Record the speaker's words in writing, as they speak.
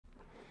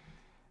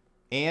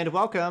And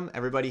welcome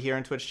everybody here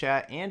in Twitch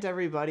chat and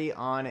everybody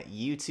on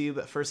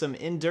YouTube for some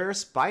Endure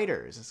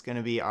Spiders. It's going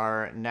to be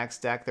our next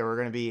deck that we're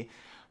going to be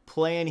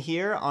playing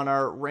here on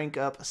our Rank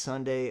Up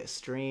Sunday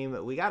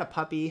stream. We got a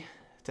puppy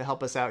to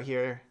help us out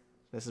here.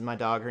 This is my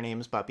dog. Her name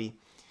is Puppy.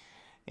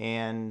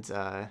 And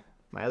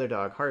my other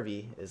dog,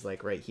 Harvey, is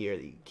like right here.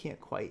 You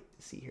can't quite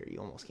see her. You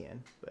almost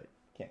can, but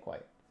can't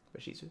quite.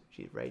 But she's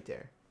right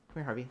there.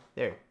 Come here, Harvey.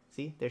 There.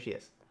 See? There she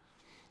is.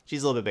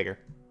 She's a little bit bigger.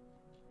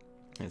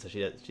 And so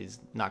she's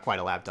not quite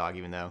a lap dog,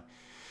 even though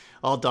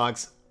all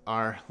dogs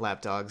are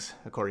lap dogs,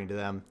 according to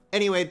them.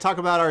 Anyway, talk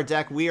about our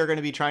deck. We are going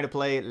to be trying to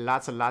play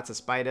lots and lots of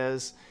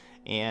spiders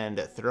and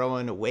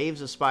throwing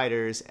waves of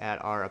spiders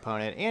at our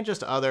opponent and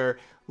just other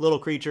little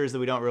creatures that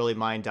we don't really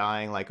mind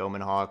dying, like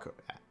Omen Hawk,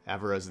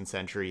 Avarosan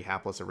Sentry,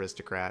 Hapless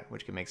Aristocrat,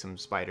 which can make some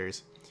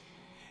spiders,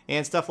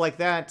 and stuff like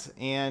that,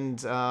 and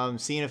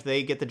seeing if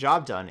they get the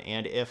job done.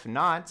 And if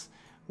not,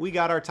 we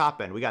got our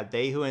top end. We got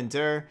They Who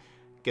Endure.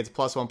 Gets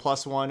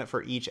 +1/+1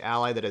 for each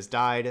ally that has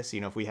died. So,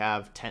 you know, if we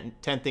have 10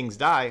 things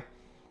die,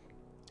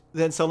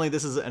 then suddenly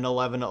this is an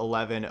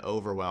 11/11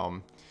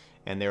 overwhelm.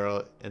 And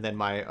then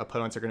my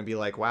opponents are going to be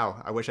like,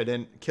 wow, I wish I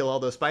didn't kill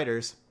all those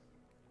spiders.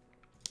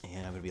 And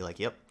I'm going to be like,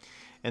 yep.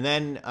 And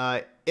then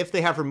if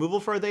they have removal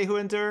for They Who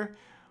Endure,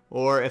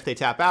 or if they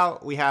tap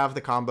out, we have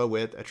the combo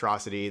with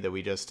Atrocity that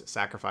we just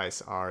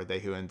sacrifice our They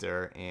Who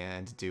Endure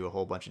and do a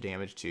whole bunch of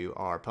damage to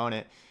our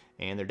opponent.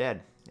 And they're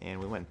dead. And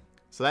we win.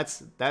 So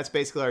that's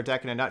basically our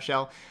deck in a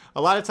nutshell.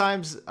 A lot of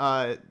times,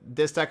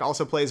 this deck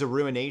also plays a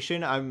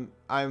Ruination.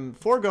 I'm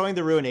foregoing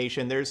the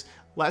Ruination. There's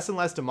less and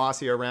less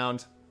Demacia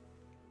around,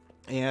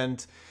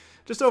 and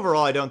just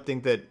overall, I don't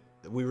think that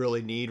we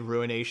really need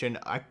Ruination.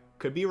 I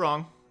could be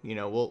wrong. You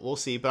know, we'll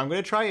see. But I'm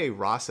going to try a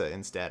Rasa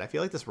instead. I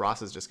feel like this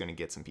Rasa is just going to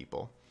get some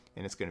people,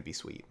 and it's going to be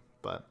sweet.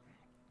 But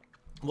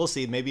we'll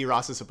see. Maybe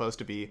Rasa is supposed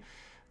to be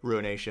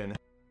Ruination.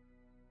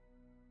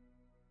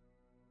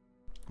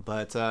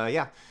 But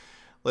yeah.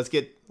 Let's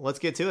get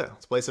to it.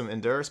 Let's play some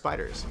Endure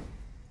Spiders.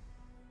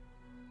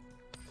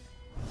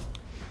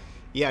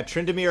 Yeah,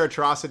 Tryndamere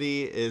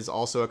Atrocity is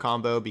also a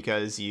combo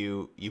because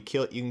you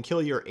can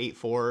kill your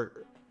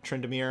 8/4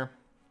 Tryndamere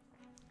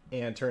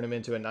and turn him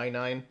into a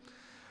 9/9.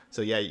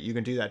 So yeah, you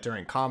can do that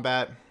during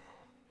combat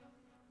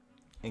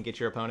and get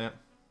your opponent.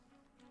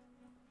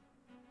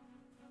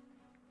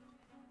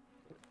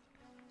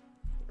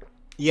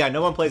 Yeah,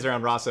 no one plays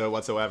around Rasa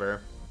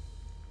whatsoever.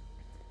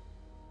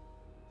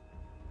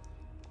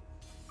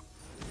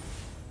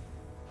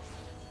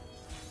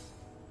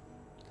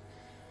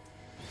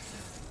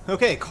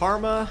 Okay,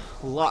 Karma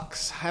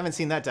Lux. I haven't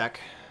seen that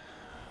deck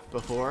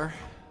before.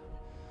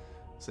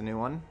 It's a new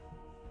one.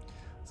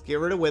 Let's get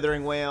rid of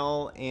Withering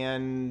Wail,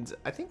 and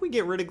I think we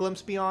get rid of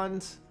Glimpse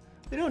Beyond.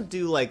 They don't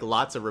do like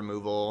lots of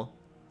removal.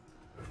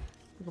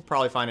 We'll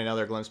probably find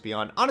another Glimpse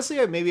Beyond.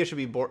 Honestly, maybe I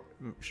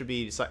should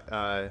be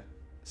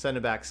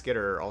sending back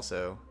Skitter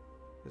also.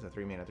 There's a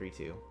 3-mana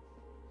 3/2.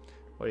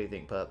 What do you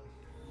think, Pup?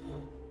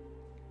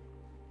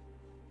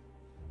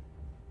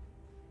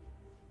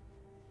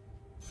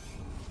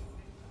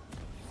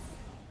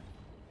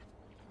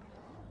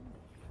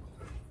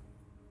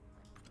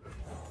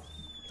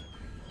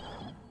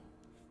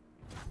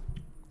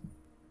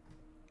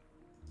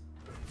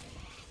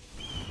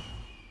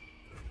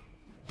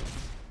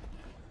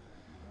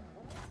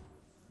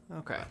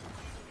 Okay.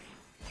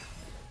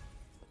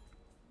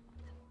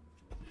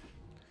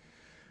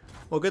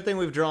 Well, good thing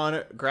we've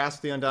drawn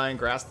Grasp the Undying,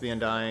 Grasp the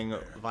Undying,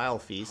 Vile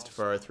Feast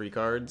for our 3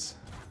 cards.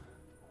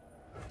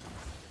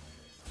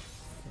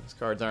 These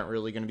cards aren't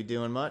really going to be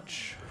doing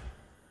much.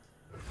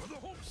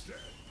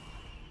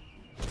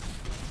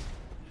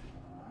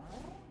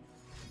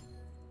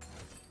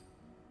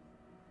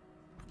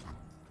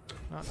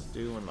 Not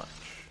doing much.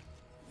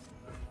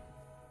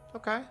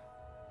 Okay.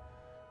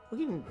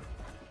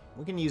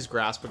 We can use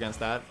Grasp against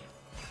that.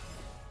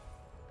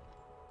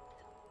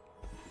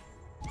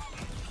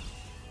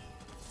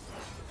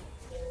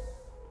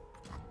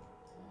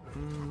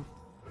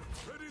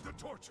 Ready the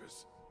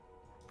torches.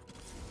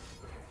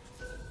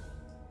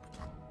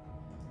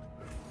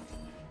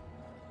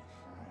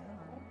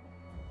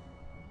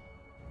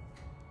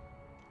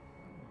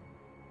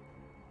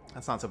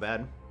 That's not so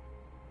bad.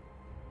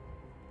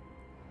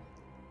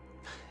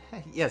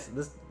 Yes,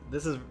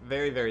 this is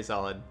very, very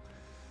solid.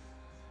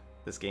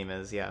 This game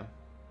is, yeah.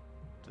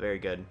 It's very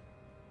good.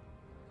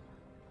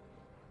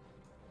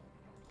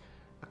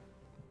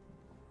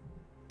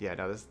 Yeah,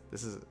 no, this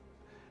is...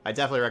 I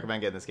definitely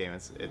recommend getting this game.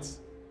 It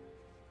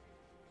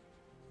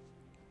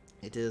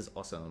is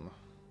awesome.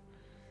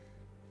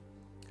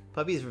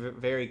 Puppy's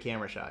very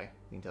camera shy.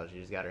 You can tell she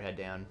just got her head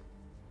down.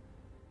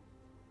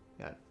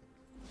 Got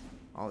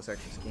all this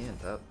extra skin,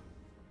 pup.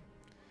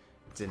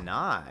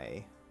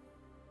 Deny.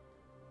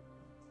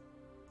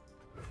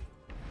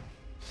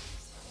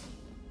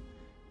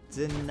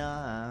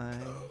 Deny.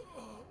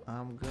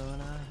 I'm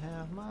gonna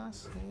have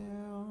myself a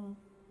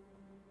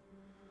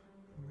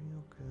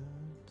real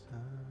good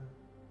time.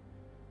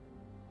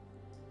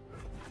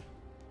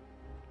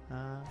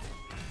 I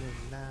feel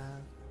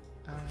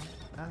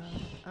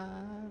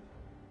alive.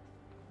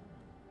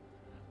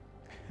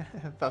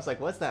 I was like,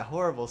 what's that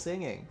horrible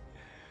singing?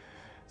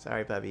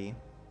 Sorry, Bubby.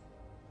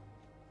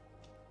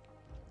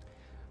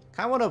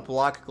 Kind of want to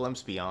block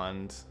Glimpse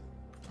Beyond.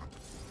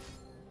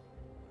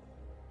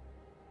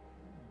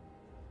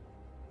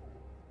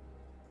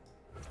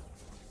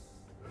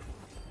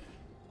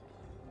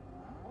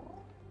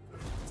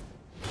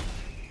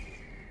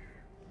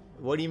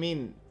 What do you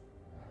mean?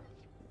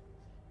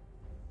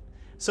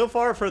 So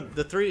far for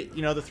the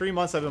the 3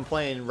 months I've been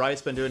playing,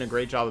 Riot's been doing a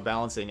great job of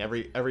balancing.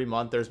 Every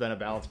month there's been a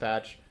balance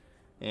patch,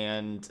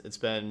 and it's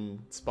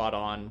been spot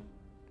on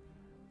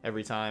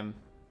every time.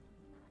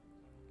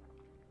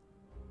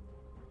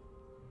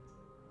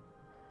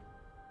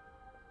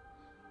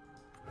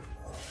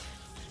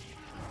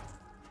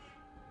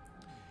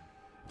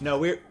 No,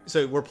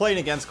 we're playing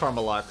against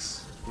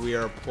Karmalux. We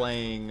are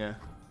playing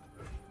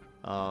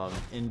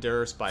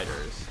Endure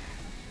Spiders.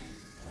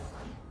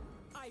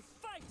 I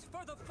fight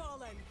for the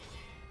fallen.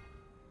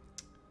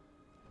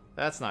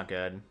 That's not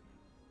good.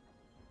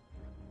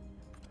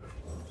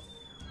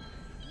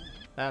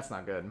 That's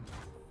not good.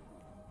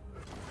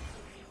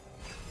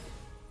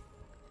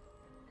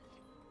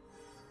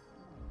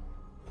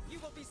 You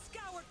will be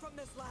scoured from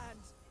this land.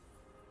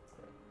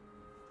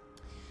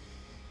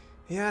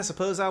 Yeah, I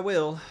suppose I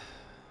will.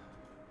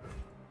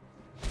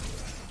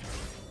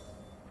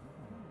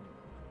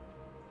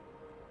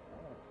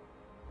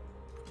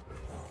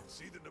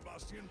 See the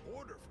Nebastian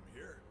border from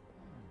here.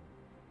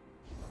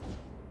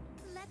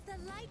 Let the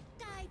light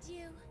guide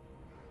you.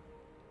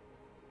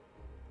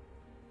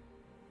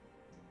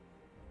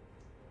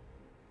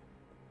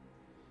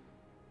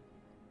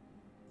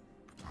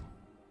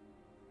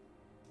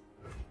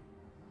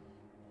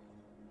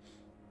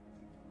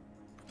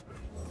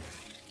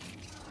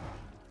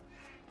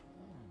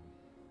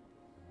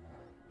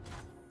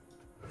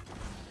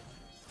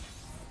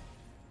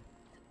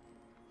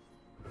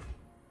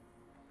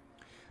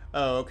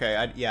 Oh, okay.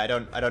 I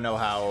don't know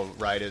how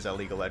Riot is at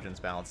League of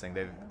Legends balancing.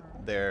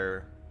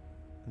 Their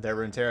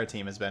Runeterra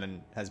team has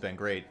been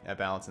great at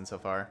balancing so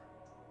far.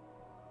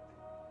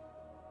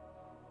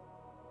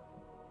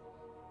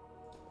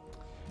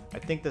 I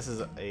think this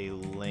is a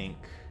link.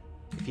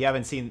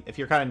 If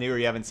you're kind of new or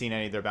you haven't seen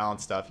any of their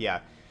balance stuff,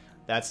 yeah,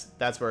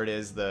 that's where it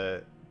is.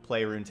 The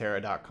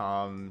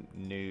playruneterra.com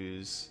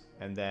news,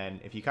 and then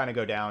if you kind of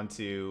go down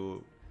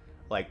to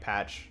like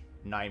patch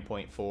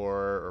 9.4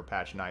 or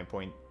patch 9.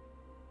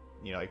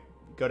 Like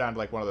go down to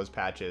like one of those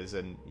patches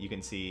and you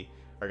can see,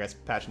 or I guess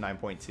patch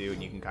 9.2,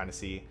 and you can kind of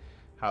see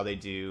how they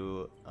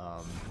do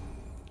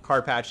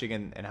card patching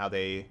and how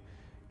they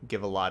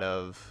give a lot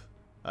of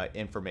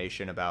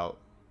information about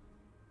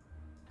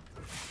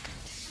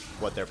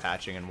what they're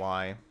patching and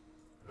why.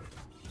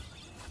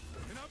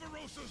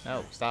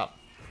 No, stop.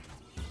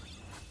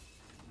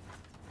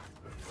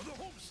 For the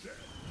homestead.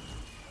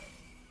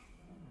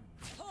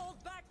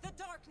 Hold back the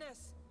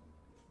darkness.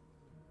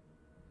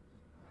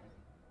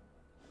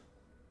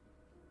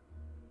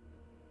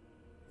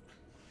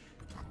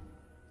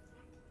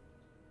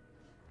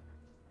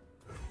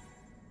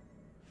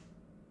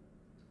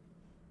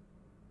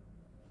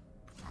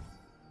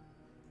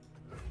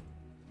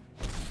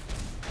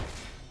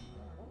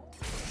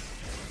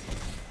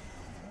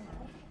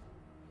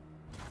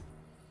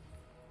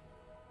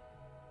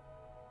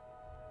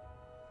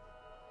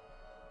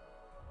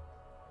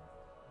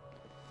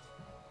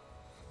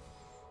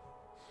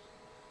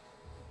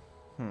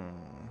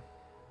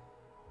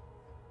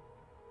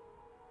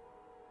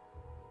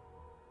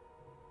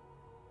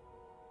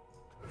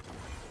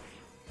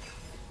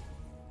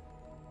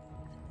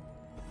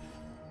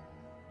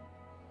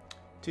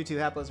 Two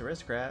hapless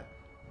aristocrat.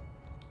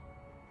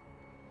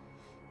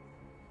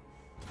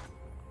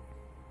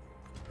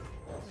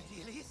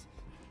 Elise,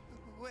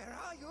 where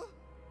are you?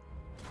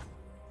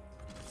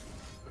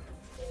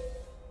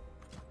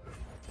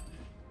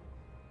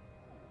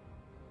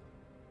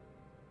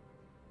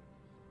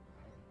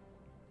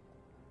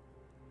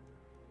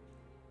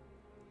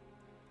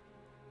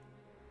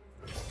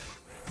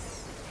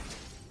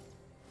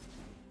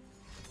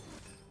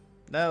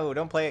 No,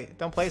 don't play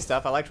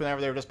stuff. I liked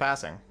whenever they were just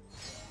passing.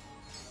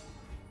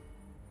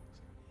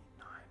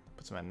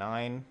 Puts them at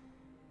 9.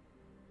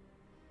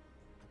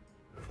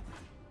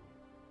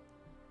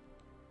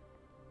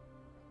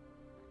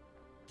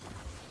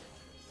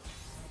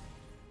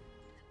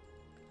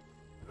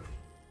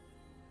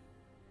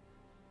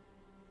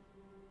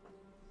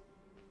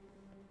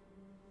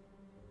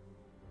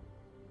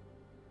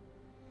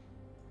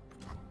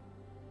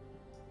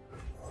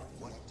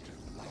 What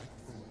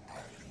delightful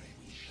agony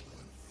we shall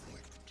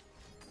inflict.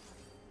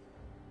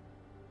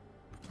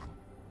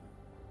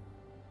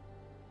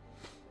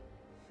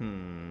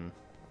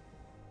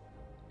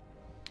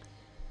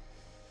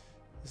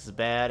 This is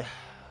bad.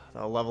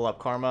 I'll level up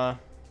Karma.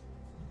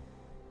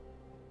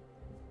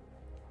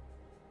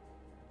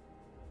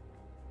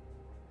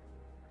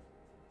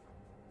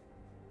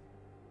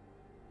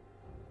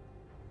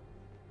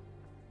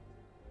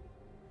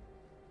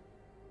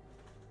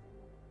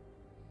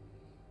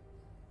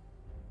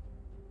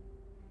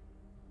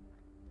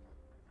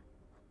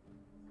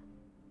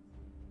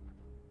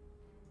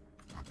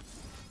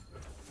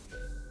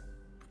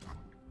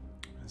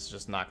 It's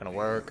just not going to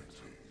work.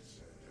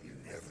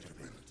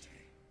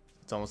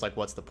 It's almost like,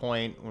 what's the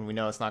point when we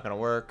know it's not going to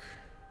work?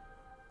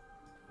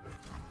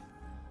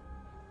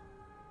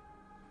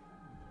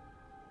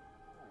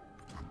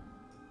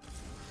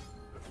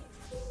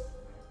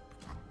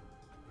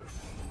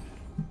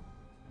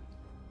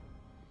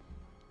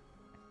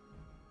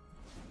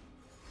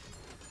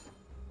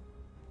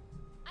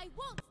 I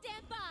won't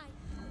stand by.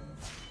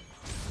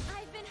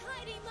 I've been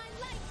hiding my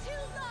light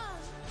too long.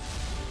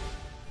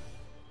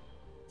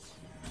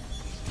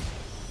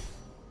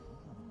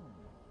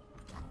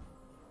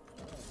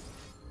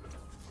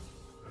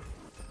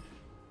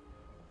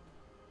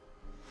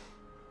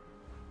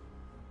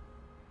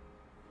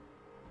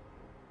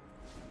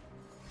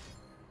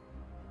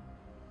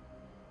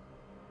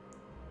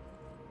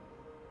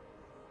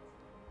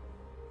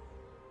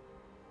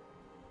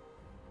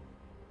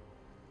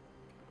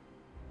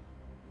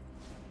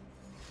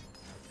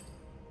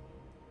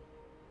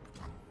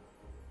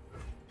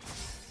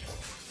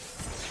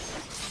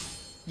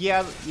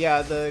 Yeah,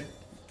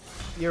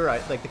 you're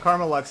right. Like the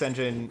Karma Lux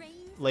engine,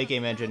 late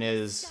game engine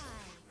is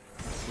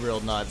real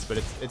nuts,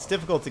 but it's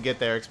difficult to get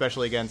there,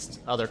 especially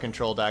against other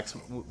control decks.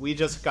 We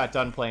just got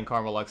done playing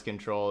Karma Lux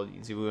control.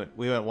 You see,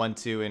 we went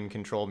 1-2 in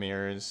control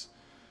mirrors.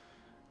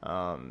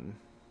 Safeguard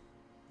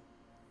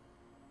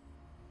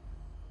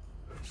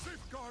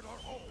our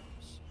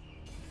homes.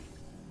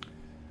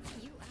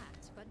 You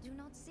act, but do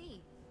not see.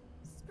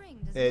 Spring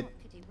does It- not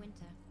pity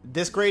winter.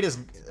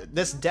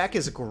 This deck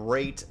is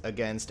great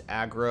against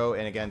aggro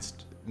and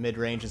against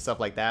mid-range and stuff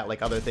like that,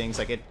 like other things.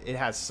 Like it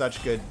has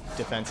such good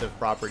defensive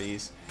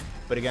properties,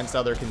 but against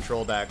other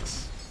control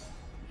decks,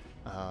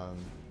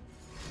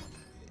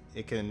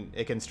 it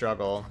can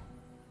struggle.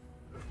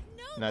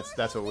 And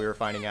that's what we were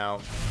finding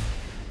out.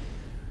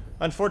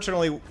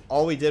 Unfortunately,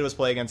 all we did was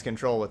play against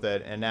control with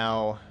it, and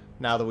now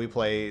that we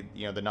play,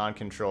 the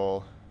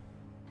non-control,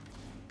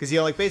 because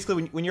like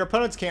basically when your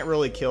opponents can't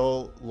really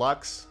kill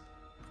Lux,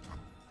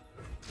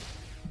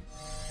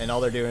 and all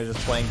they're doing is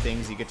just playing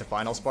things, you get to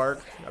Final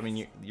Spark. I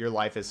mean, your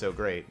life is so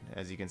great,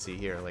 as you can see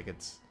here. Like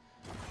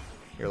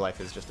your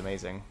life is just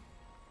amazing.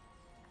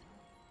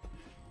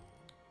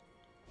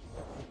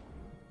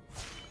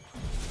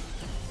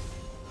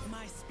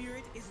 My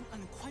spirit is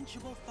an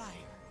unquenchable fire.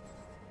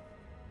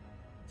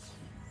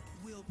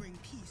 We'll bring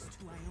peace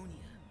to Ionia,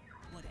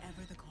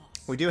 whatever the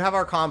cost. We do have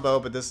our combo,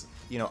 but this,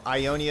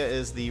 Ionia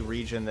is the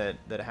region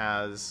that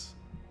has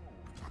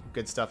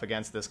good stuff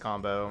against this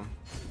combo.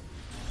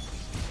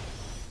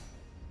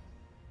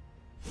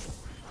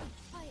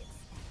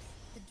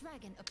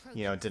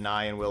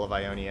 Deny and Will of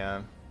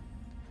Ionia.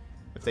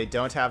 If they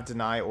don't have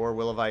Deny or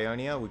Will of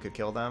Ionia, we could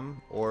kill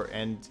them.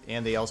 And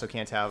they also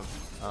can't have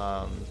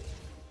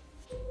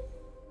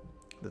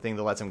the thing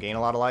that lets them gain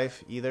a lot of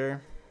life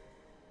either.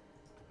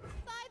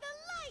 By the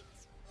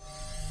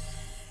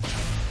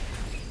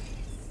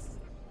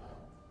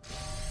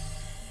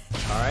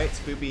light. Alright,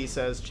 Spoopy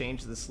says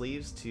change the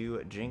sleeves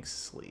to Jinx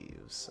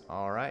sleeves.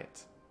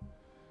 Alright.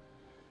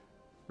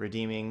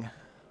 Redeeming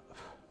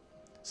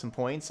some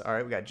points.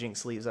 Alright, we got Jinx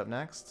sleeves up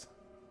next.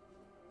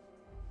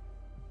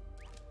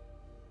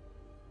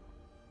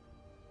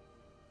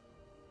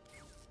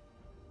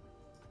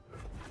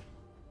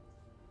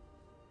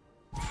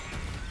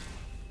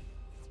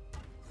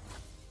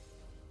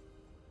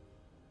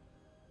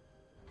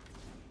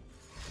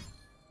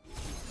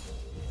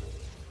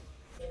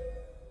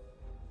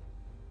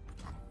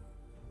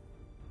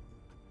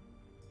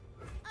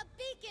 A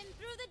beacon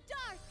through the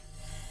dark.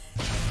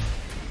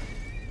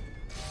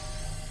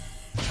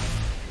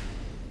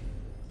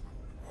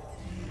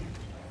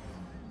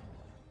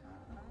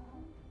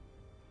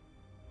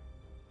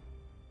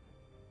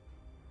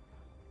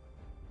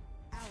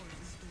 Ours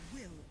is the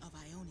will of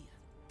Ionia.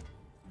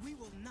 We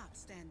will not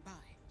stand by.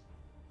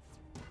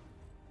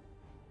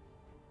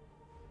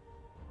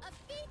 A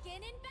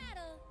beacon in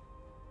battle.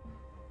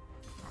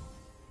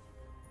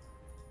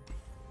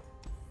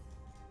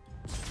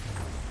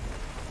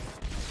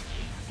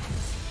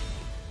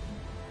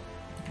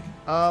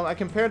 I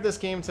compared this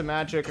game to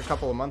Magic a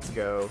couple of months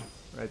ago,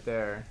 right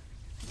there.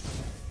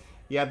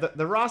 Yeah,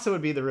 the Rasa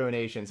would be the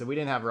Ruination, so we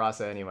didn't have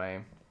Rasa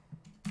anyway.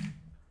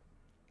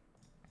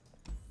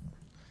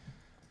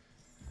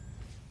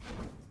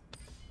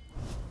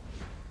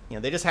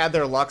 They just had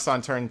their Lux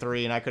on turn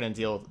 3, and I couldn't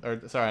deal...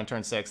 Or, sorry, on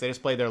turn 6. They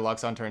just played their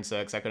Lux on turn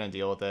 6. I couldn't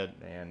deal with it,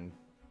 and,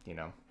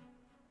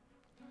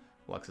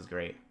 Lux is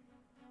great.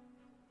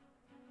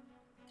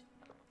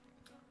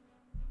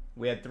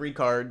 We had 3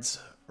 cards,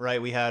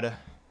 right? We had...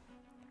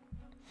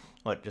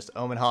 What, just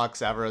Omen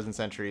Hawks, Avaros and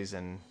Sentries,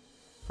 and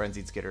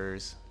Frenzied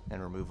Skitterers,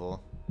 and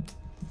Removal.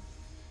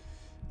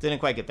 Didn't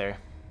quite get there.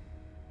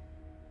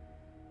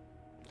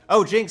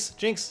 Oh, Jinx!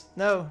 Jinx!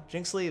 No!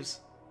 Jinx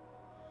sleeves.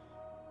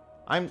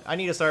 I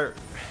need to start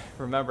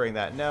remembering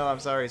that. No, I'm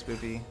sorry,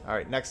 Spoopy.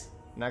 Alright, next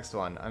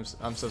one.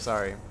 I'm so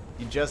sorry.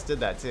 You just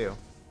did that, too.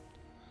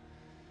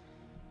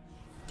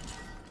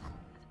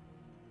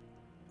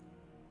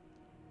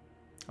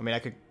 I mean, I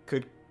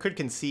could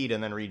concede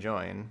and then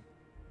rejoin.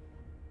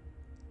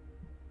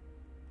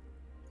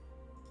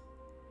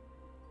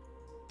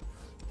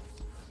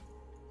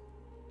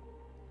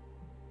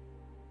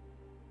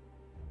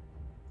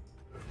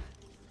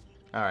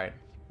 Alright,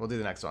 we'll do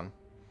the next one.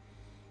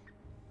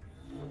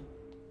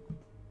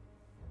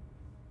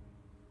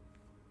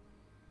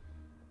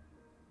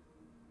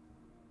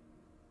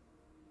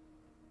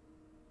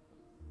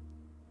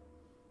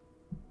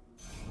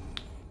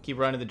 Keep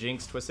running the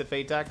Jinx Twisted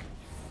Fate deck.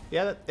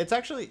 Yeah, it's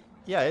actually...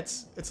 Yeah,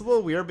 it's a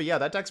little weird, but yeah,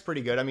 that deck's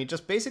pretty good. I mean,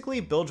 just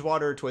basically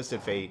Bilgewater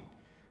Twisted Fate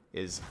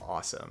is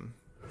awesome.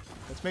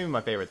 That's maybe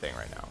my favorite thing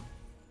right now.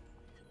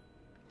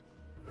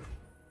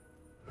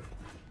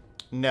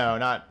 No,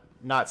 not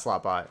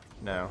Slotbot.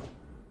 No.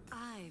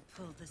 I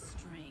pull the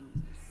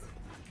strings.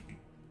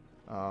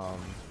 I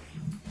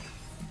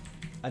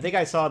think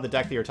I saw the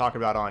deck that you're talking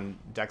about on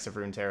Decks of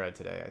Runeterra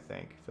today, I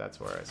think. If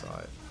that's where I saw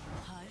it.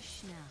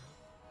 Hush now.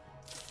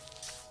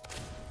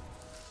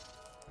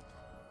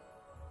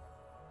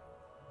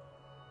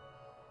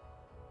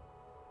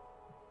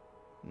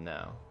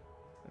 No,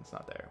 it's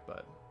not there,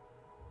 but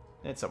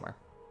it's somewhere.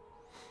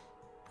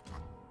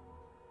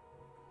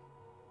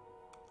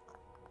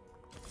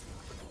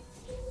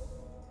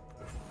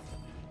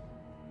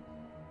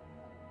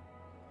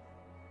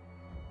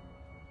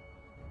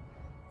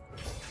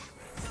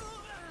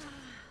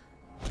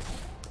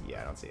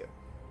 Yeah, I don't see it.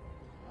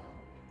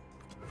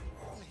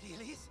 Lady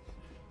Elise,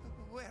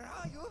 where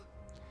are you?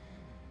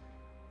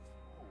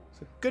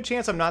 It's a good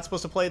chance I'm not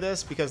supposed to play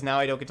this because now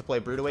I don't get to play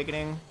Brood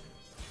Awakening.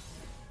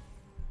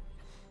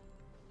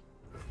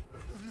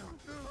 No,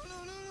 no,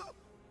 no, no, no.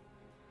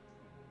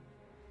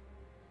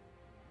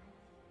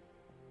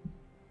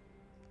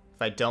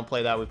 If I don't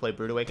play that, we play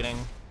Brood Awakening.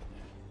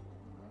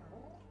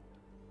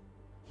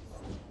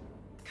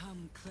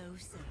 Come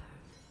closer.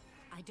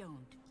 I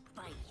don't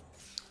bite.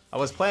 I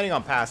was planning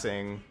on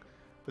passing,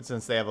 but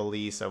since they have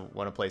Elise, I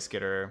want to play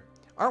Skitter.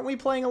 Aren't we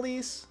playing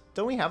Elise?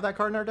 Don't we have that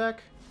card in our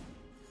deck?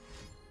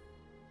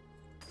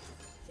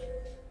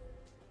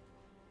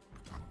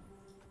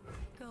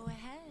 Go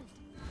ahead.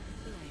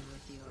 Play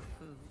with your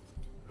food.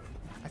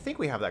 I think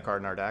we have that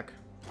card in our deck.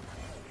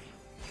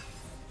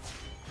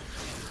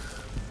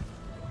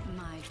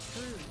 My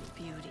true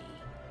beauty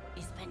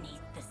is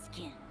beneath the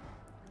skin.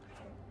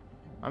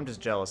 I'm just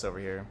jealous over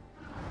here.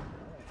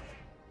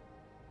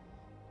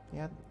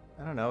 Yeah,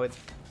 I don't know.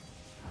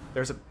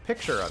 There's a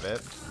picture of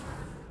it.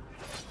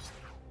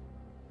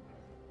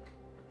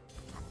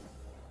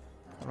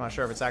 I'm not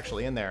sure if it's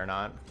actually in there or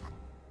not.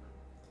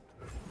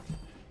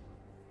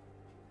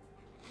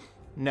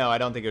 No, I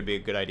don't think it would be a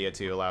good idea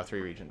to allow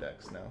 3 region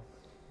decks, no.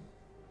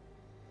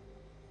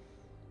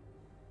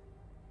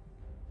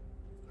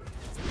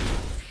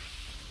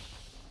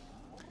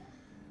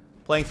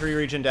 Playing 3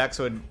 region decks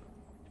would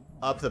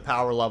up the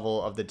power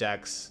level of the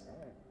decks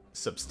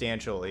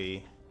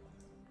substantially,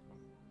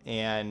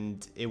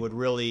 and it would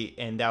really,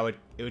 and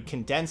it would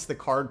condense the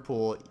card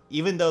pool.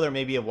 Even though there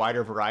may be a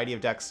wider variety of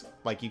decks,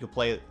 like you could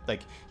play,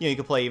 like, you know, you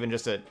could play even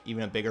just a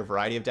bigger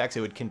variety of decks, it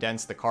would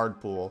condense the card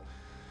pool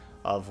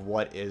of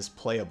what is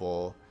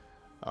playable,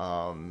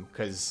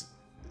 because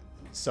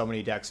so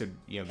many decks would,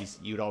 you know,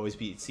 you'd always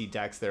see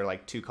decks that are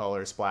like 2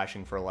 colors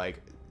splashing for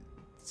like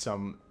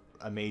some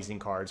amazing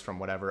cards from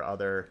whatever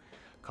other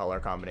color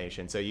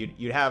combination. So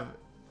you'd have,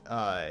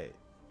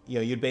 you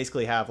know, you'd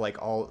basically have like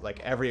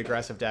every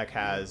aggressive deck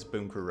has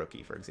Boom Crew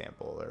Rookie, for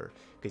example, or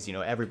because, you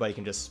know, everybody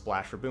can just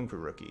splash for Boom Crew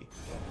Rookie,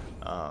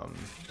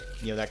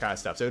 you know, that kind of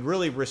stuff. So it would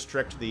really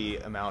restrict the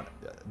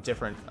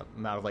different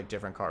amount of like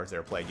different cards that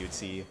are played. You'd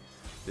see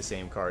the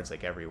same cards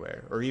like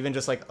everywhere, or even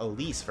just like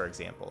Elise, for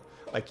example.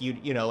 Like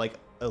you know, like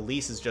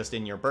Elise is just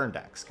in your burn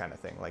decks kind of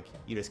thing. Like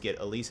you just get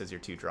Elise as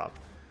your 2-drop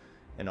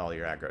in all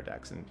your aggro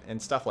decks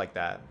and stuff like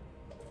that.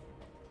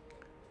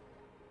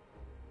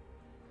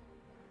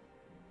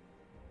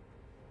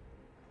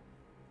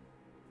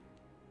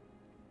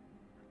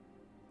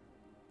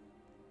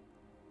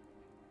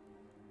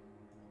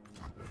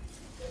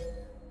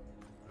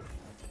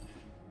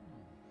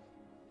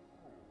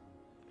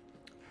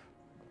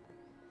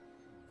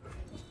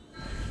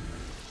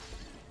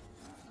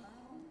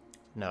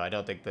 No, I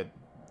don't think that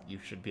you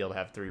should be able to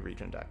have 3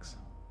 region decks.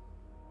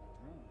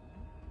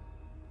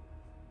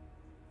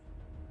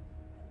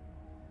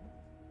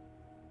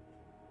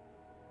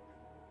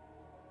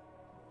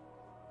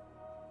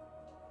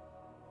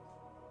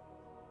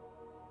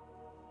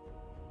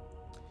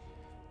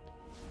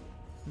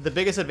 The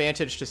biggest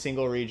advantage to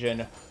single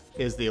region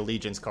is the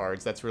allegiance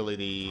cards. That's really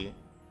the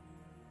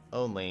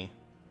only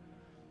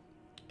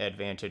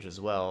advantage as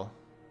well.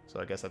 So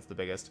I guess that's the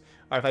biggest.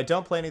 All right, if I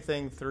don't play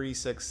anything, 3,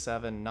 6,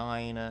 7,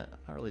 9. I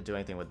don't really do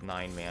anything with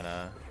 9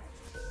 mana.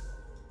 So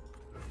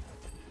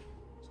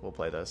we'll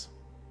play this.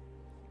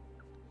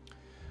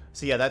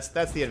 So yeah, that's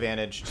the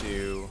advantage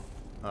to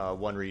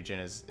 1 region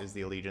is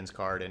the allegiance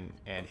card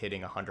and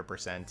hitting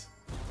 100%.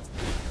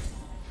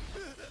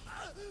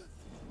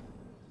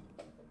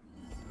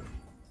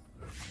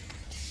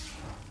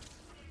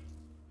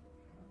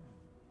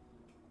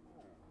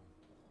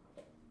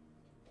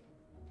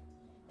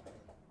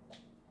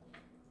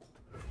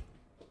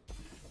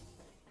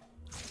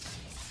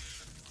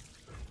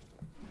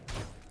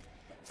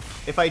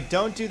 If I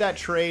don't do that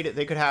trade,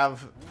 they could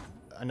have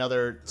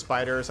another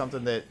spider or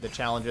something that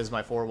challenges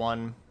my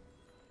 4/1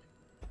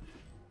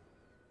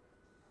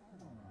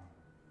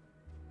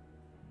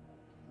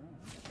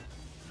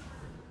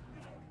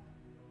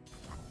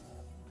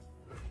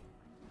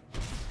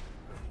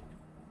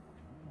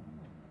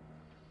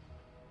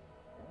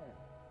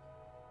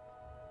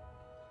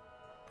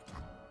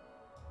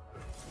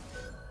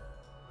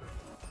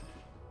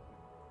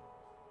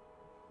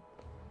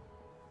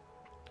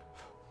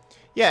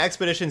 Yeah,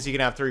 expeditions, you can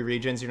have 3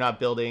 regions. You're not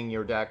building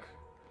your deck,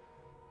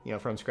 you know,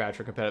 from scratch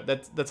for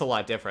competitive. That's a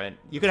lot different.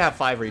 You could have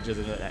 5 regions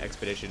in an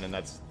expedition, and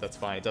that's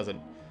fine. It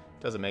doesn't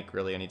make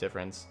really any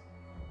difference.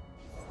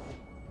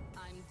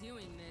 I'm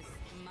doing this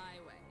my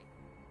way.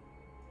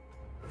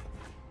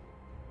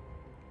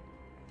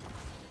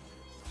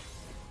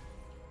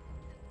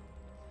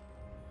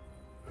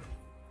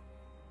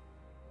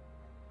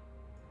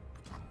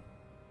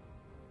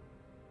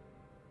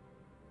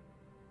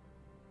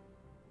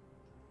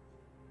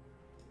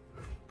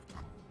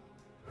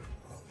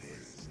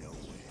 There's nowhere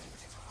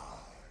to hide.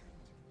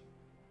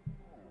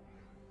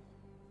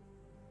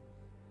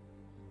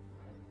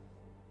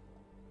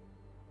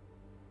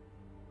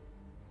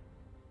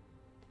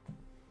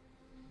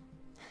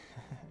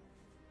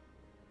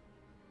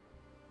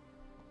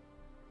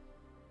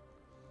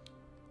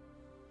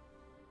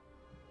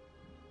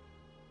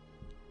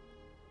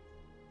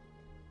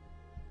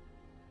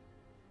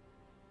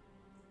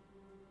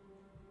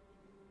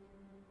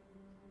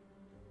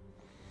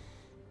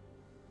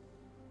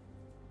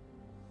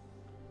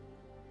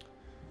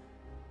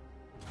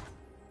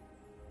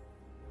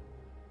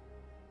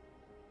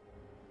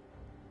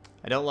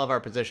 I don't love our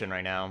position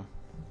right now.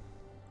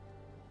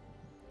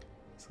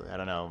 So, I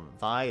don't know.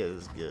 Vi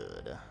is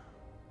good.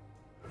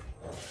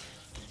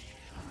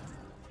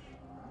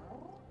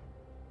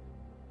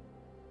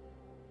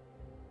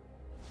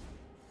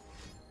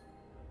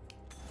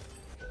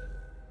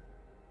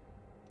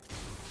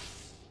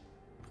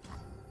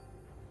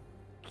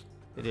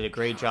 They did a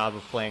great job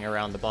of playing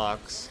around the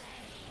box.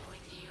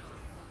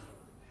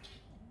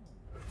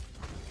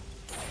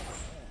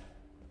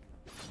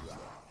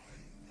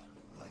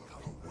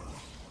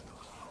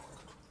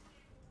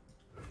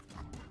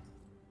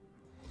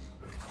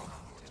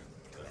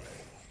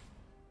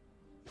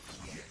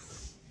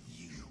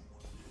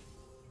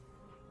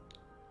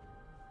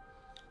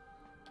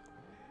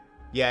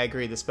 Yeah, I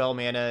agree. The spell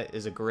mana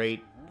is a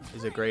great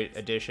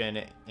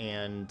addition,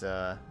 and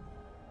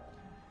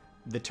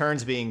the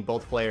turns being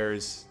both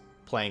players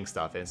playing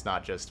stuff. And it's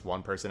not just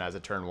one person has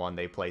a turn 1,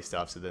 they play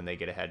stuff, so then they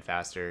get ahead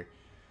faster.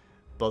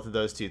 Both of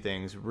those two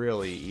things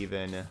really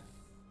even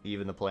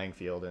the playing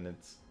field, and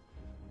it's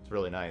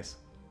really nice.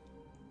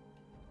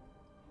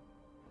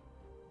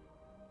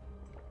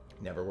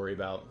 Never worry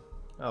about,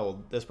 oh,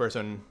 well, this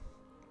person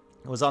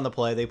was on the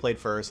play, they played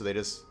first, so they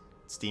just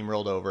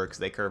steamrolled over because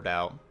they curved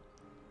out.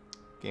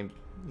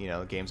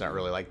 Games aren't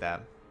really like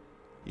that.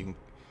 You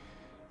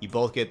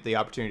both get the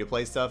opportunity to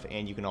play stuff,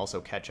 and you can also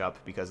catch up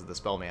because of the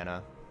spell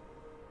mana.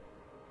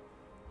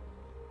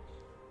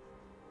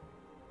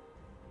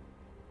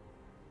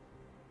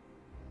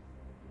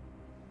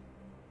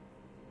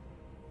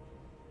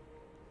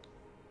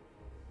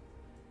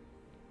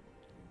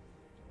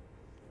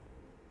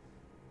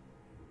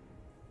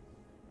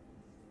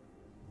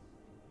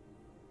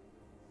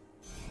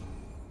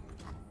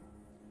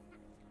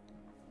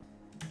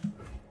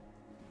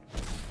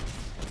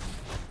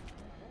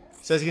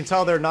 So as you can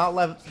tell, they're not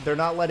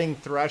letting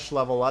Thresh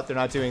level up. They're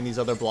not doing these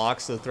other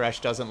blocks, so Thresh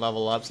doesn't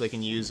level up, so they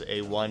can use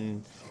a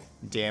 1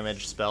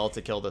 damage spell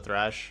to kill the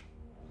Thresh.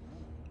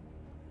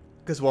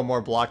 Because 1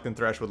 more block than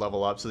Thresh would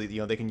level up, so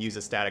that, they can use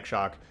a Static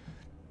Shock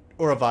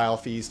or a Vile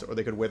Feast, or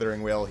they could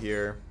Withering Wail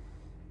here.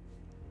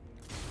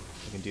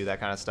 They can do that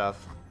kind of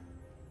stuff.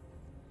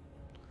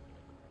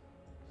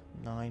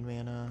 9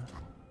 mana.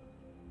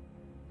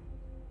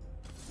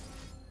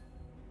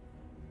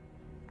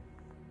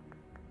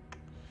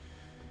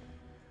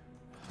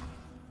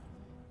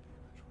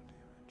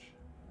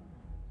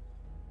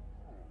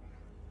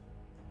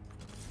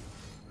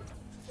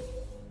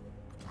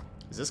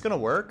 Is this gonna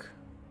work?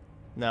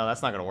 No,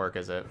 that's not gonna work,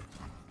 is it?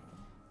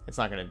 It's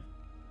not gonna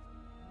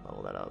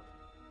level that up.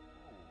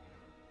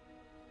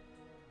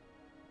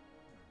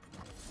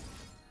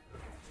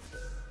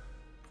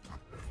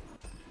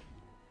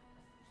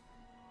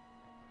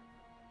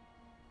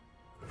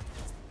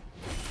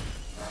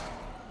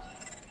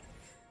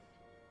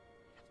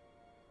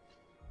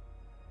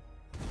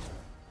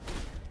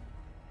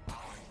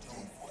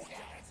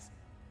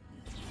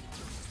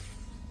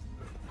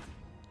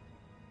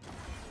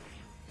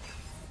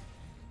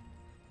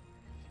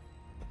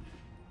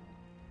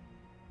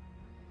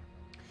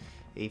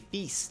 A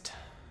feast.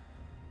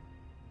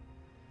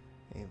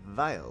 A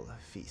vile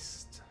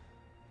feast.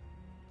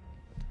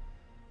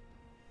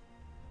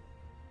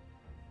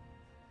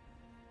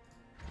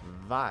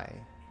 Vile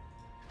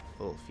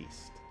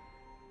feast.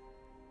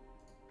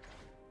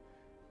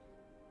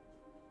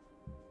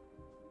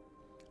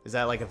 Is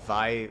that like a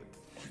Vi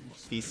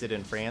feasted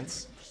in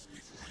France?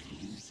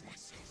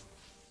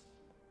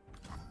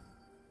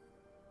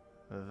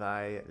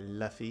 Vi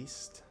la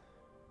feast.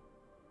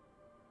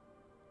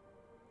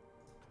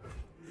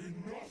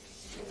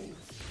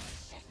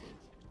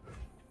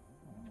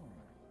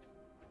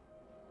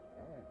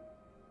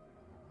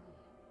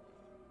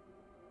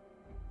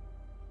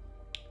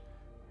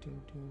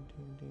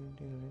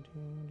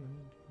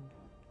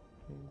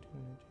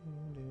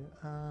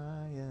 I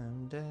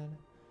am dead.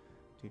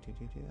 I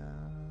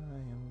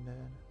am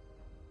dead.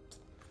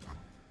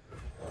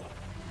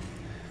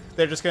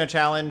 they're just going to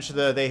challenge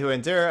the They Who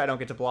Endure. I don't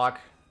get to block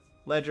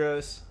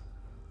Ledros.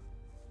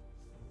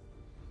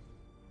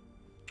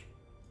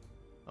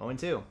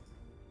 0-2.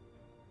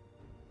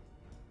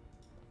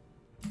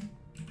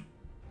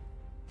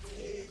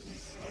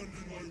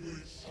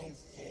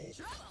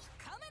 Trouble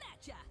coming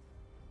at ya.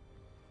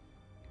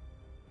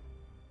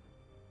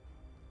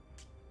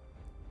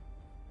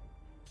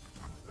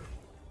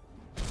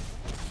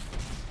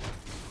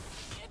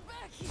 Get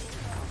back here.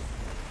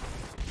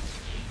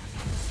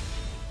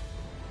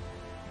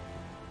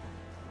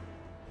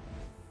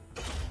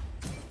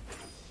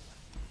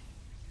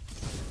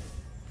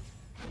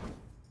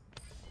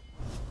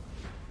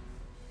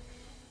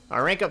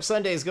 Our rank up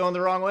Sunday is going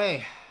the wrong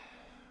way.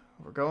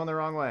 We're going the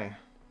wrong way.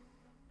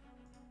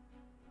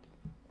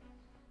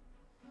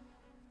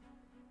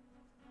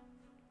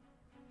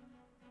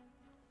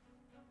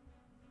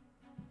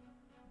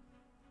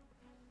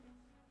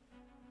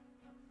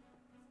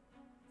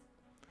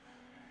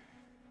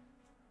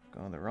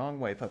 Going the wrong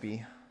way,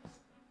 puppy.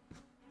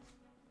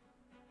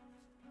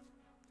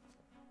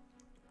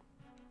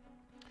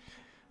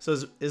 So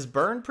is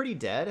Burn pretty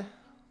dead?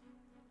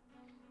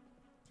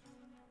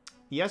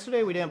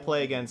 Yesterday we didn't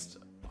play against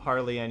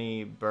hardly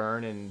any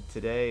Burn, and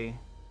today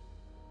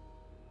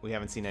we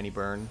haven't seen any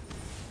Burn.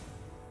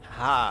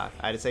 Ha!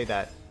 I had to say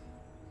that.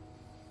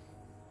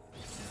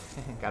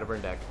 Got a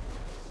Burn deck.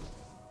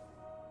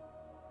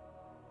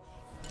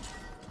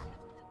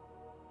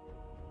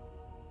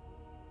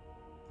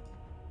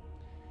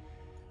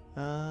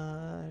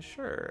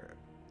 Sure.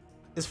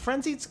 Is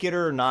Frenzied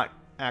Skitter not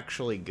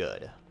actually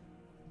good?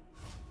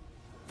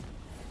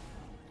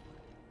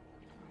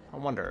 I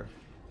wonder.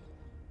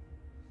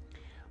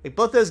 Like,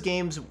 both those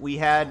games we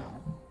had,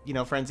 you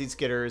know, Frenzied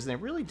Skitters, and they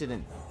really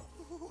didn't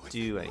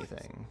do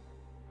anything.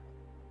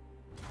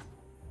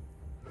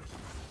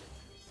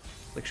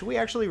 Like, should we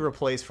actually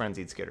replace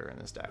Frenzied Skitter in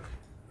this deck?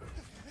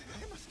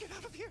 I must get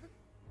out of here.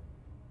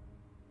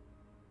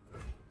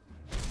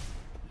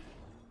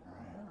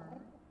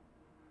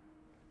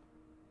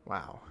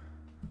 Wow.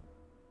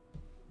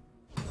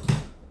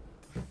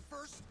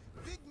 First,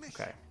 big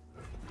mission. Okay.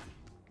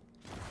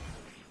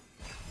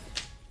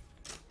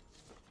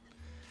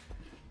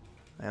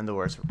 And the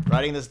worst.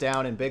 Writing this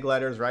down in big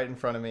letters right in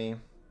front of me.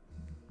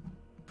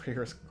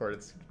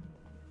 Pre-recorded.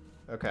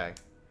 Okay.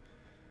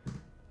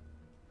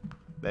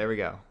 There we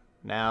go.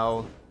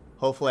 Now,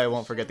 hopefully I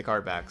won't forget the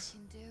card backs.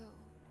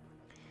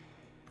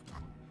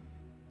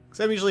 Because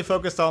I'm usually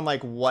focused on,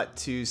 like, what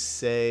to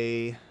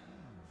say.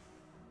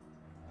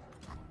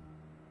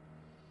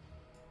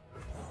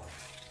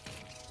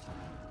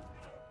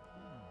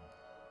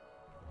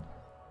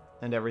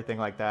 And everything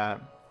like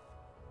that.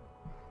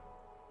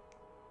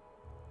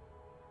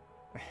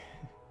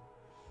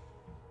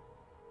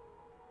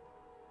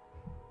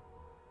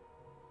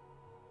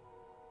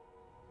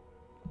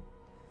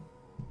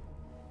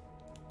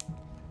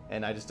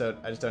 And I just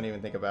don't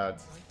even think about.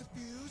 Light the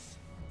fuse.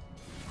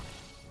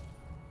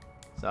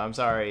 So I'm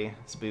sorry,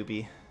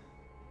 Spoopy.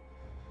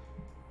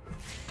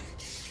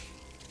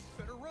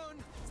 Better run.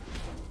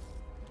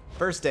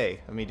 First day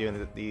of me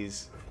doing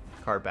these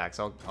card backs.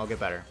 I'll get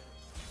better.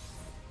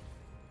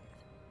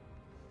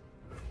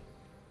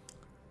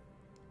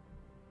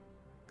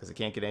 Because it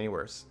can't get any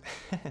worse.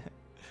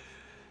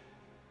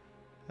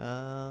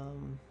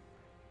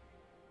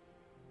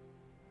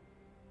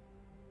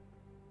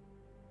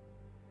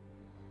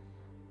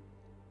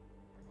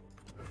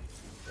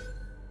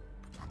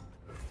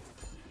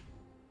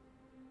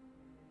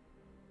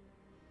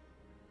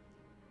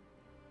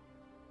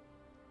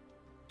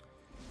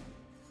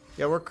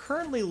 Yeah, we're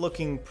currently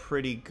looking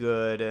pretty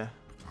good.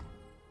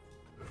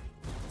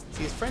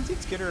 See, is Frenzied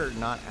Skitter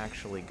not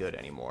actually good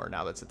anymore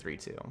now that's a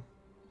 3-2?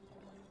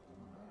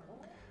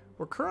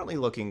 We're currently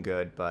looking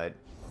good, but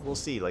we'll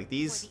see. Like,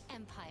 these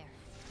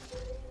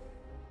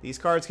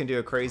cards can do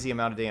a crazy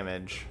amount of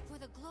damage.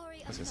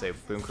 I was gonna say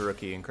Boom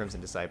Kuruki and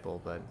Crimson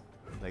Disciple, but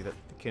like that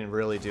can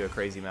really do a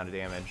crazy amount of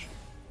damage.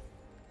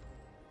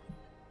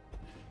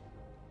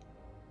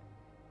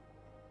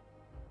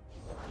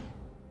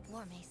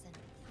 War Mason,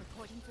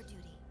 reporting for duty.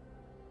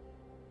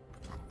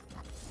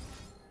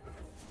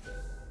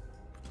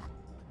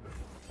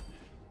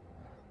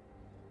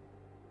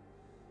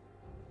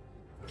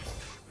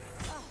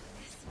 Oh,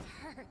 this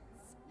hurts.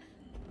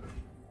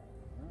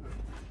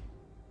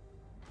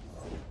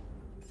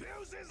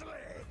 Fuse is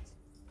lit.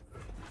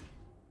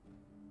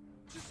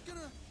 Just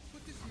gonna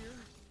put this here.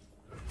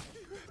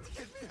 You have to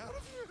get me out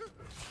of here.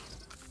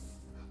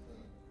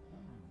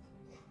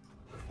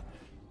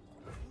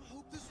 I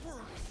hope this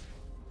works.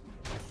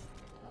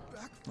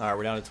 Back. Alright,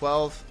 we're down to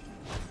 12.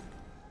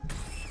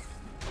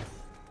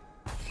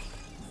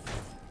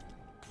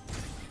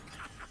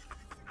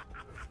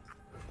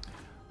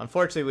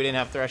 Unfortunately, we didn't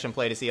have Thresh in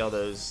play to see all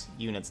those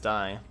units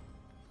die.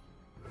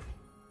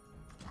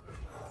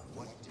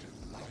 What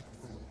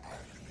delightful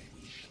agony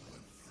we shall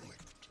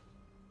inflict.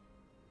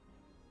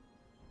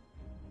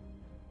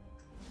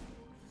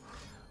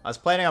 I was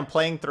planning on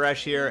playing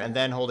Thresh here and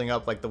then holding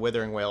up like the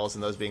Withering Whales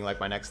and those being like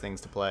my next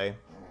things to play.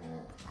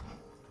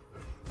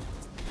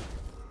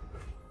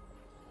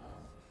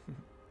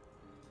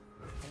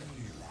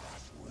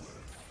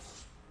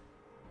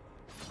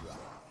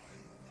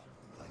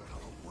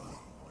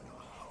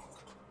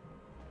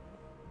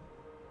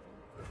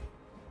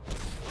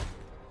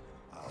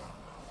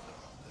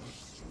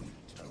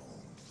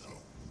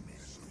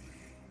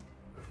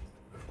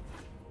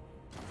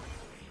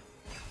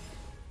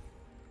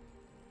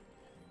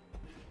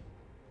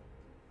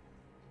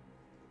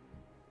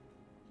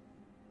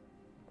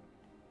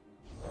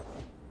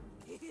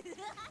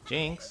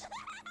 Jinx.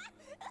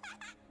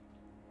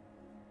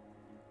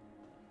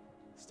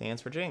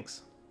 Stands for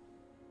Jinx.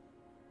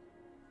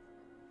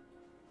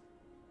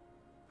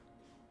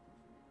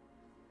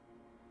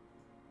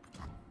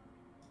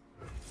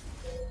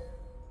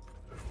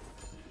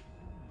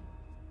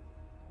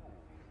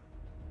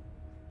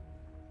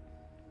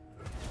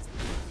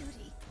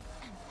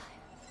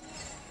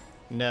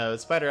 No,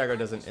 Spider Aggro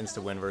doesn't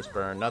insta-win versus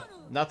burn.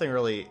 Nothing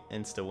really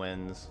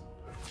insta-wins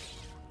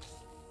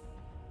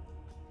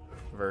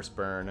versus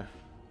burn.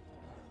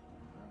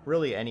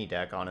 Really any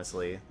deck,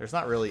 honestly. There's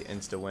not really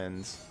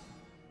insta-wins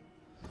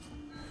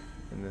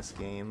in this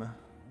game.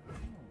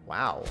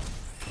 Wow.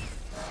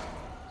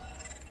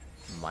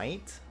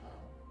 Might?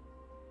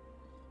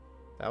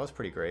 That was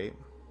pretty great.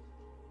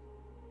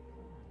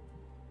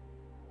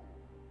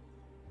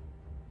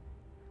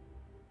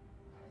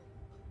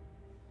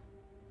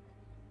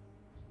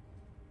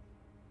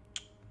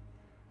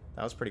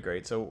 That was pretty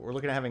great. So we're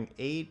looking at having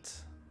 8.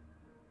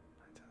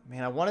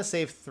 Man, I want to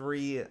save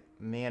 3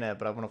 mana,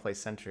 but I want to play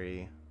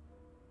Sentry.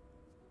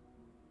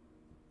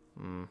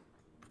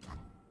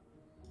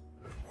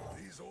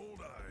 These old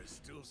eyes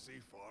still see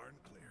far and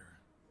clear.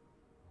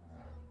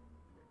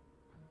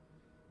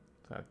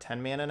 So I have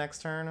 10 mana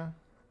next turn. I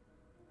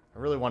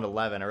really want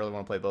 11. I really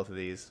want to play both of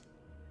these.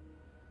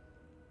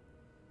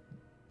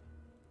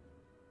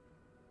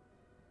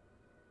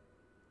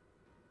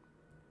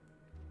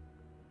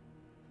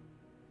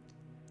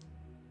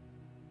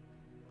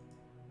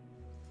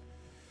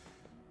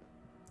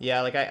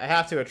 Yeah, like I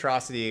have to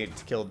Atrocity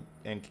to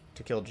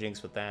kill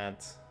Jinx with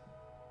that.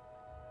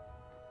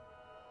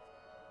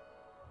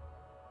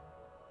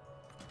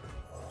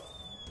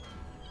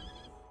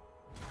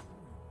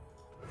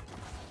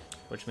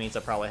 Which means I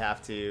probably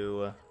have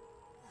to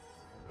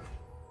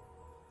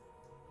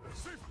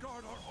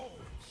Safeguard our homes.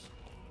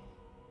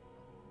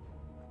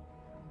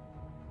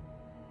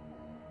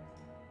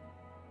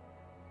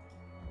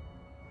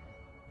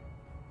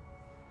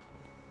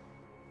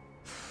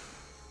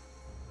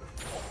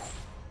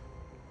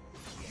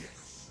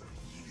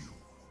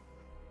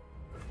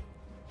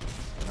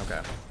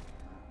 Okay.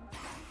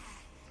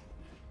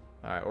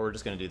 Alright, or we're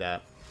just gonna do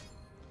that.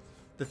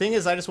 The thing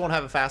is, I just won't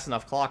have a fast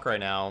enough clock right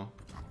now.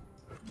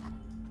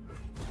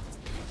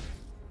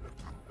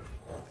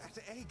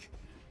 That egg.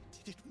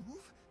 Did it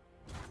move?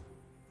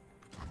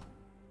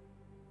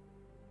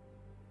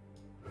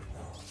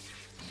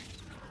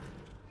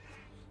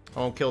 I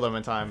won't kill them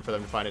in time for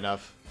them to find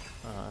enough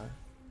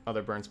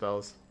other burn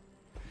spells.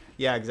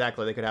 Yeah,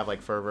 exactly. They could have,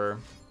 like, Fervor.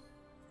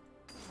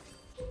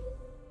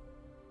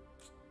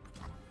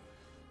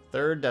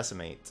 Third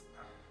Decimate.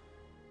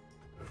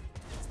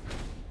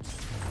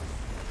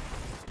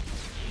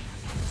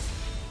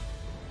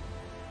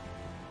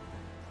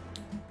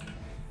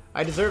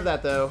 I deserve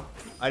that, though.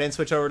 I didn't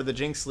switch over to the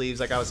Jinx sleeves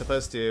like I was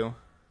supposed to.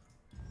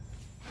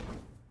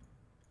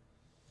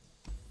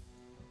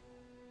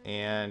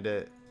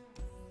 And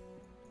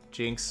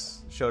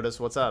Jinx showed us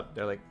what's up.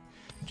 They're like,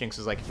 Jinx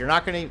was like, you're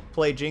not going to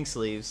play Jinx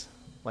sleeves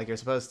like you're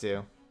supposed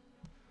to.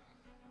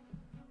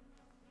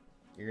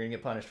 You're going to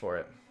get punished for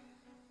it.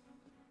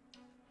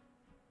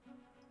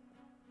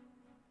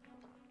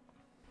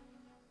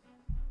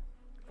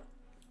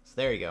 So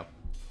there you go.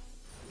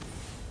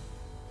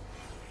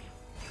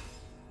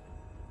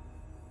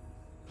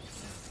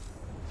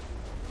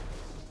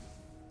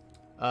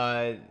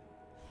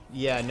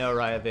 Yeah, no,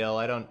 Riot Vale.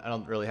 I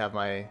don't really have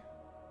my.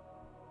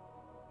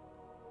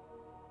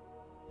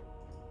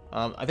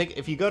 I think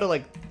if you go to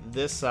like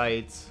this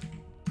site,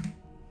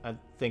 I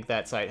think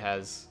that site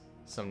has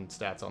some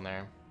stats on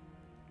there.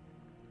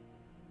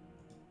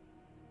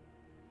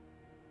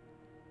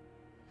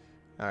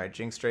 All right,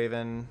 Jinx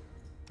Draven.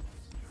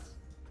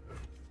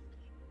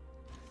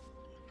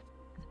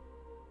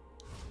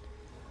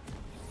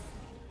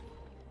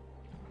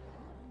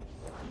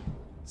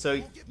 So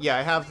yeah,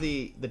 I have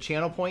the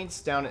channel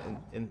points down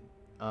in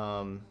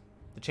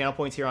the channel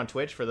points here on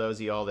Twitch for those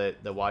of y'all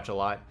that watch a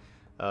lot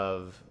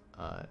of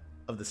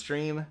the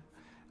stream.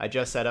 I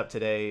just set up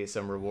today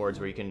some rewards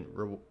where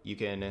you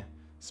can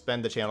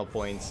spend the channel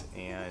points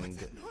and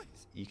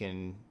you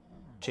can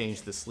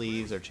change the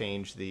sleeves or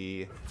change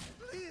the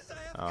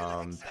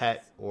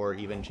pet or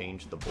even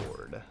change the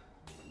board.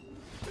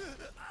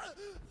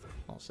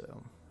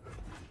 Also.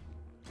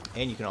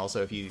 And you can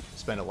also, if you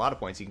spend a lot of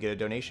points, you can get a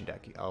donation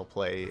deck. I'll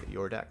play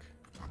your deck.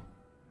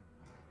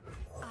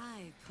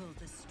 I pull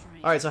the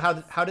string. All right, so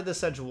how did the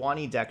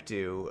Sejuani deck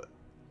do?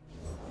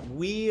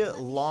 We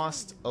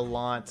lost a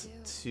lot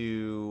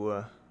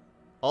to...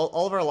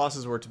 All of our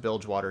losses were to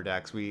Bilgewater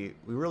decks. We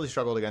really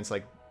struggled against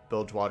like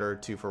Bilgewater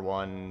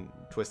 2-for-1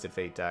 Twisted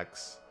Fate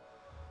decks.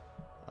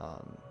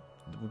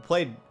 We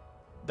played...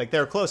 Like, they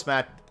were close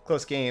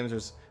games.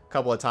 There's a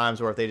couple of times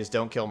where if they just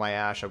don't kill my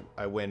Ashe,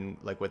 I win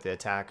like with the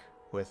attack.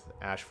 With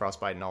Ashe,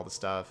 Frostbite, and all the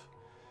stuff.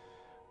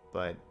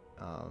 But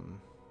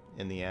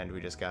in the end, we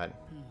just got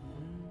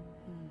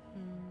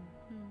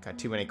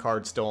too many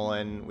cards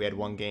stolen. We had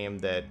one game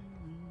that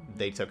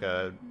they took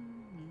a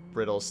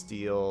Brittle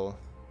Steel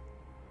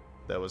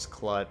that was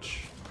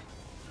clutch.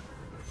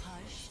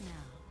 Hush now.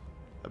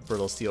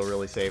 Brittle Steel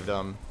really saved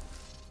them.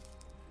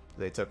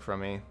 They took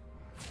from me.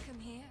 Come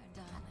here,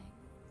 darling.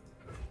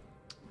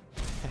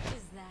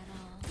 Is that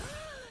all?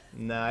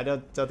 No, I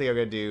don't think I'm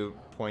gonna do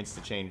points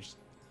to change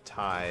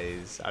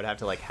ties. I would have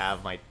to like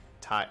have my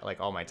tie, like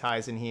all my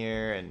ties in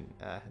here, and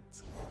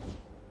it's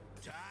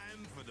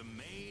Time for the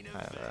main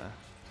kind of event.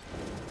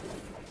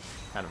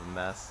 a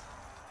mess.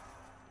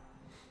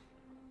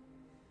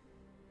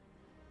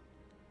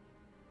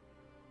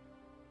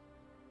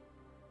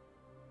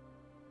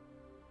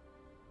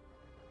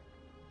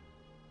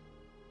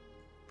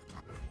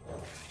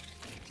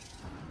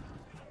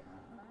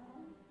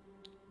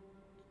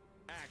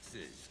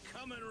 Axes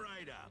coming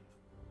right up.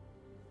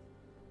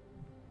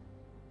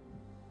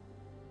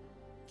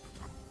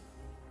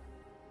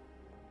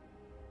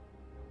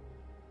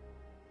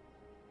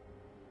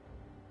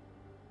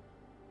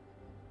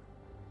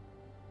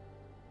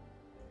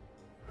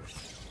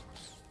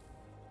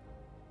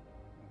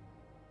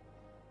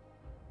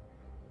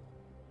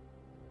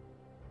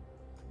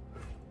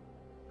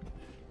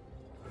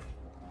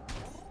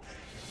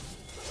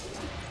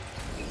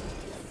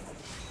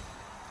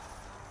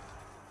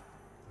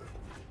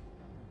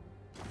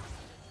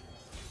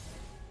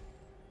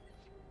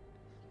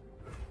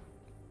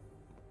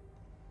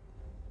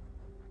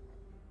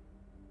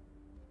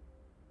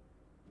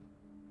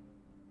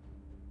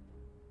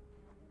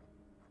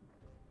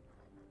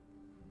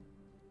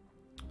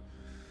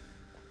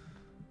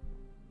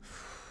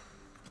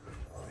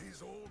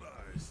 These old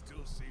eyes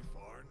still see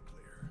far and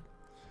clear.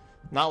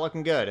 Not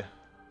looking good.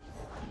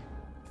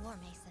 War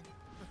Mason,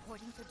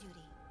 reporting for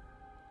duty.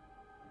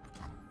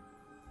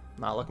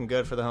 Not looking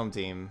good for the home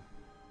team.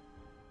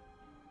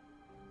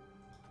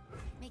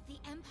 Make the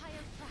Empire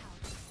proud.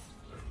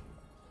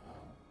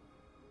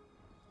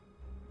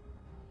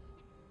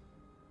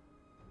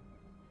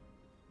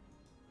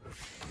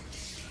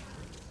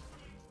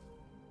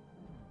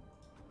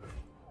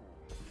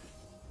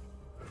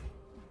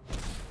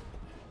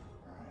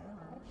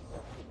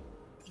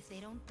 If they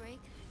don't break,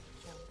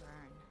 they'll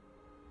burn.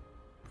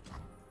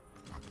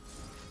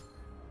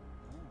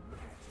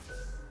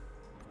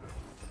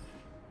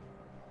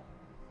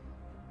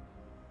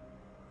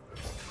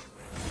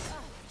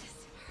 Oh,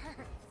 this hurts.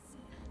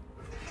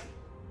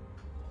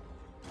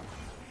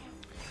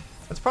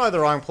 That's probably the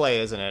wrong play,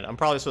 isn't it? I'm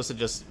probably supposed to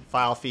just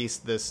File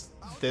Feast this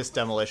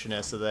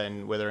Demolitionist, so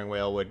then Withering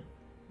Wail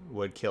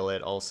would kill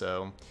it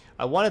also.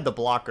 I wanted the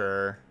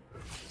blocker,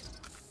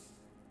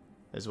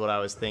 is what I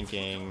was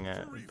thinking,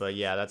 but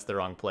yeah, that's the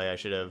wrong play. I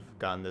should have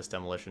gotten this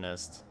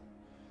Demolitionist.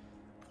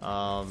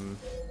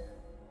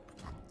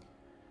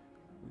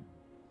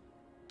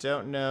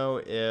 Don't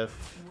know if...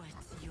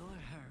 What's your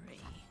hurry?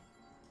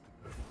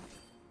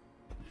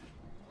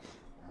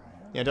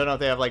 Yeah, don't know if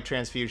they have, like,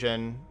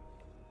 Transfusion.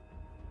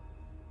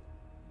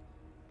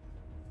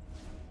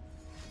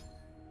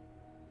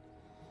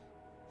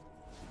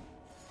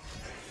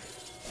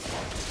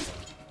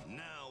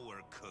 Now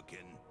we're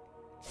cooking.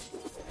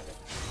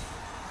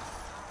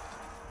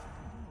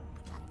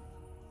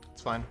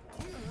 It's fine.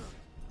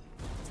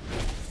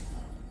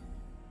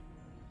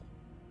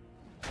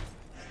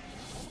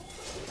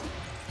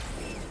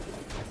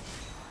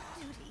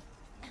 Duty.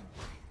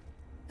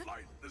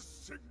 Light the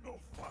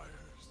signal fires.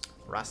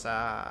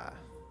 Rasa.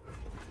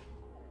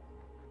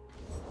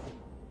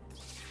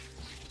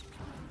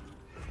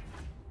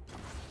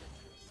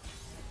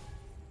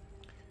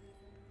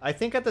 I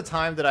think at the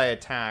time that I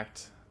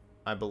attacked,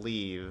 I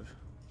believe,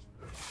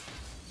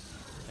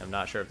 I'm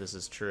not sure if this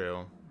is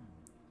true,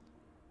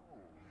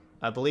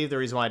 I believe the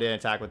reason why I didn't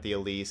attack with the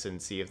Elise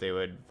and see if they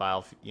would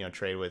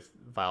trade with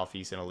Vile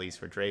Feast and Elise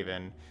for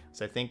Draven,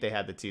 so I think they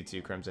had the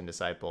 2/2 Crimson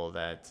Disciple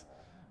that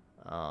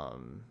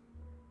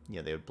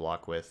they would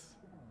block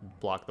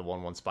the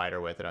 1/1 Spider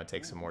with, and I'd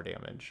take some more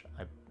damage.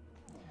 I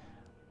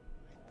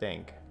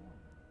think.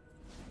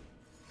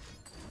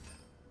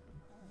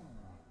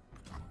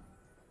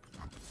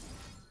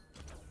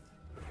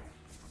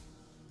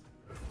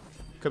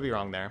 Could be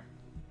wrong there.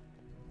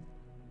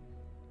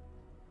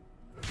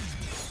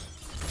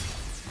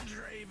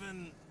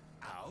 Draven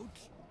out.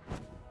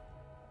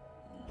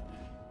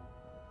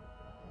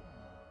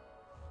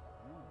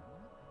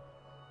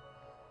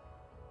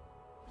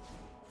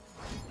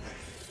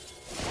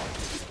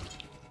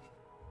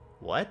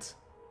 What?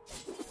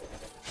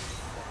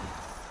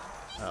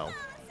 Oh.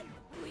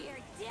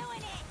 We're doing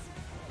it!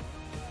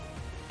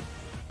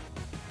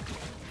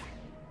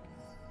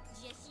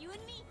 Just you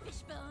and me,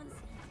 Fishbones.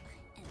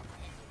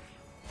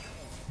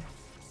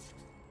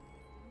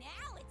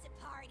 Now it's a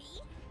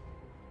party.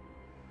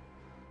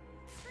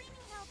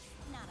 Screaming helps,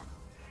 not a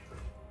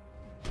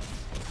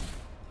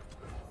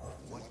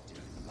What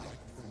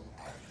delightful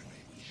agony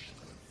we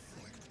shall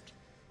inflict.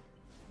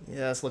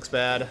 Yeah, this looks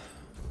bad.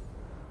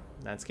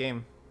 That's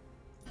game.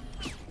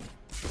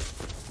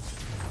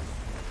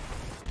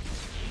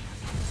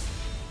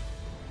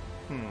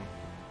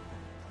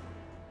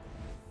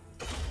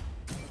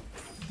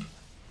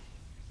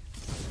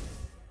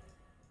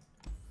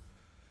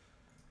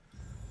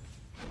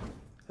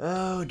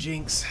 Oh,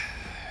 Jinx.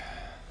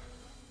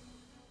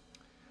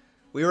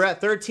 We were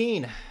at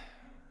 13,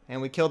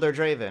 and we killed their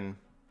Draven.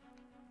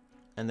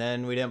 And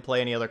then we didn't play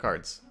any other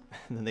cards.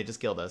 And then they just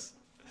killed us.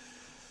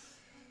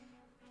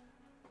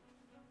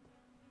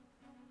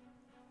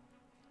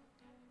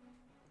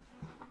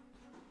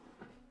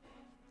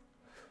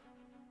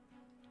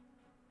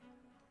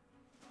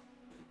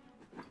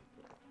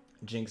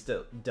 Jinx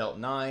dealt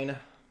 9.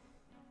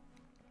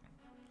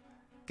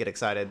 Get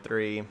excited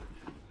 3.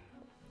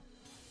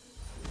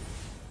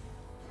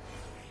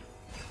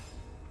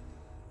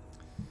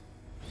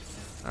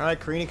 Alright,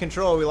 Karina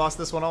control. We lost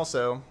this one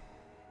also.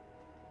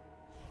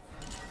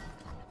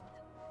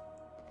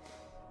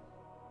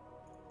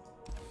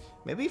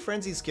 Maybe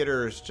Frenzy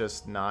Skitter is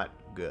just not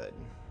good.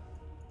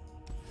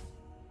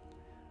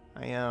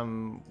 I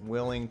am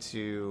willing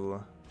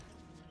to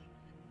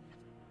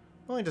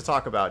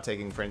talk about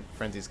taking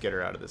Frenzy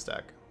Skitter out of this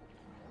deck.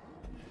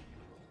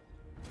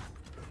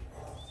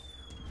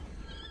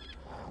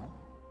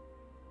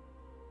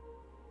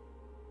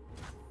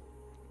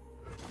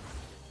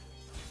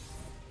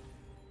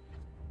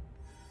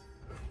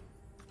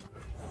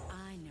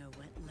 I know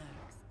what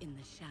lurks in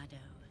the shadows.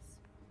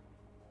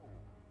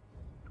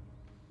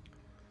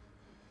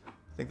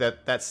 I think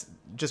that's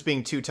just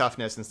being 2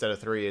 toughness instead of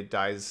 3. It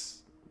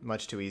dies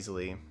much too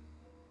easily.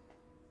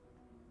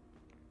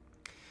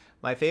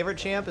 My favorite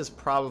champ is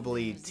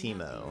probably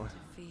Teemo.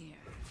 You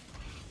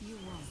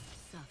won't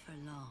suffer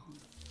long.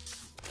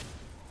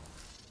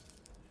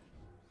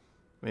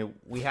 I mean,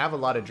 we have a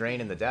lot of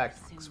drain in the deck.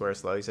 Swear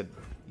slow. You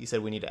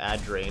said we need to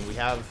add drain. We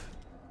have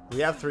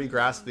 3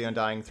 Grasp of the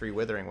Undying, 3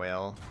 Withering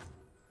Wail.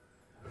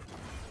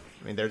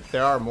 I mean,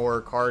 there are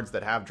more cards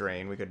that have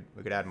drain. We could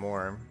add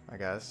more, I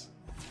guess.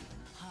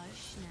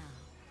 Hush now.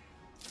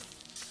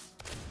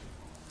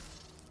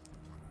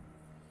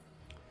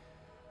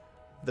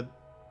 The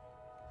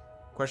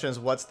question is,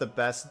 what's the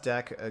best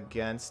deck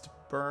against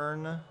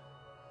burn?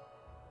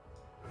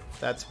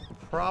 That's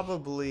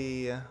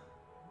probably...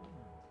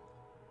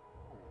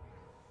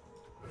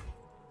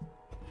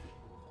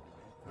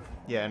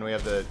 Yeah, and we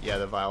have the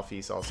Vile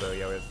Feast also.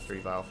 Yeah, we have 3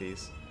 Vile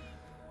Feasts.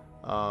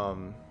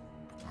 That's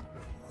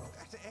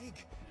an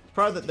egg.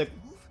 Probably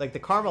the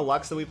Karma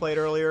Lux that we played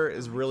earlier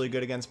is really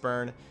good against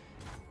burn.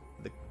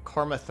 The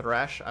Karma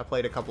Thresh I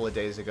played a couple of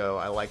days ago.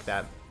 I like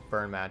that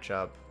burn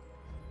matchup.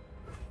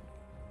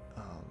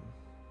 No,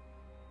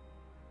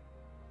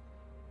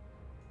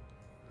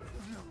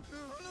 no, no,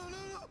 no,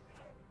 no.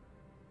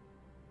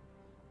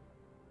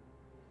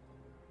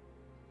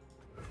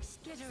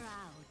 Skitter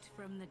out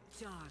from the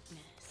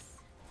darkness.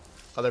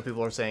 Other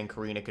people are saying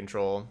Karina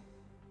control.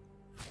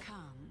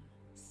 Come,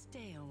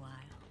 stay a while.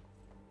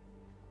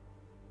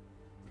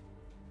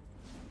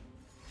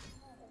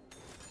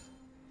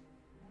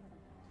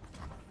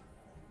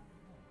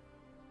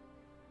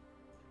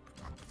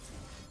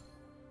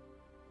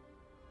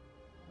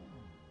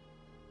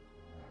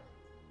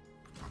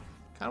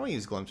 Kind of want to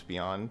use Glimpse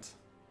Beyond.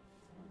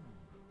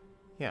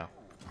 Yeah.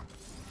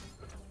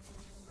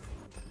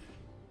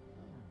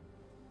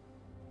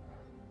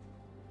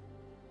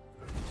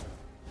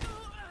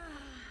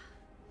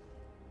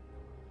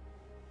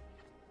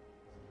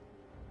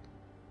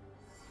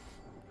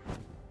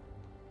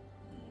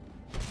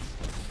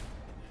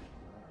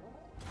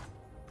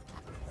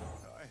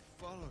 I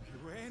follow you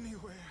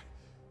anywhere.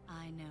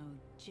 I know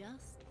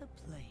just the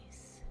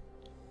place.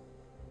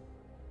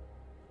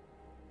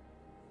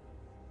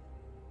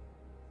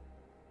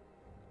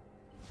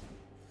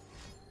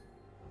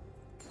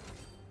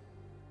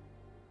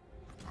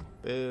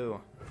 Boo.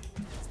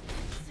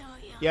 So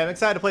young. Yeah, I'm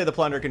excited to play the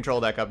Plunder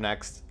control deck up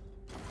next.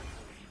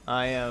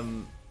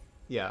 I'm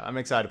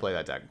excited to play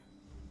that deck.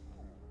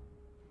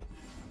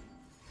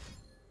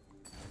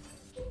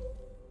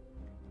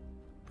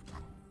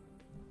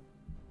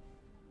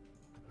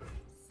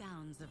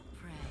 Sounds of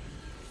prey.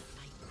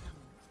 Fight them.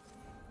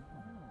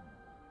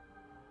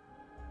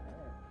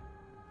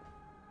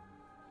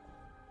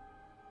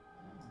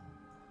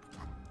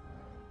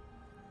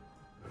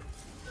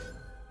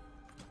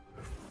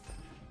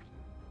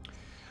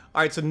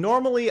 Alright, so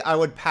normally I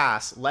would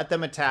pass, let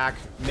them attack,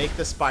 make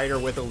the spider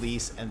with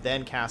Elise, and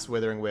then cast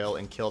Withering Wail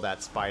and kill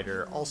that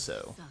spider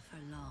also.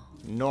 Suffer long.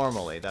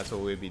 Normally, that's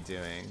what we'd be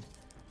doing.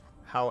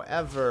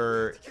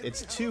 However,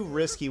 it's too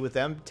risky with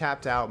them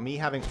tapped out, me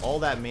having all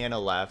that mana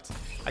left.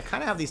 I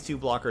kind of have these 2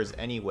 blockers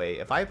anyway.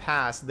 If I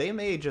pass, they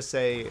may just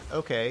say,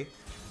 okay,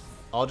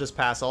 I'll just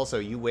pass also.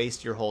 You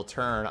waste your whole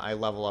turn, I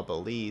level up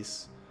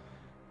Elise.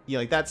 You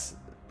know, like that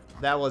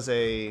was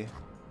a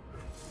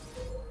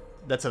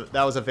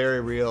very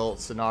real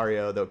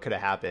scenario that could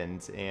have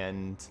happened,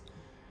 and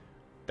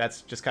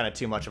that's just kind of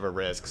too much of a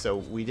risk. So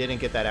we didn't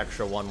get that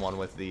extra 1/1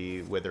 with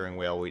the Withering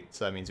Wail.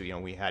 So that means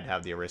we had to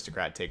have the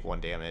Aristocrat take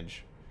 1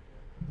 damage.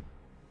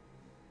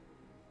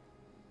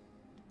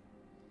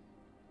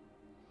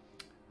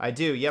 I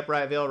do. Yep,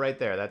 Riot Veil right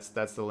there. That's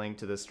the link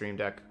to the stream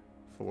deck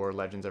for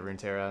Legends of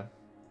Runeterra.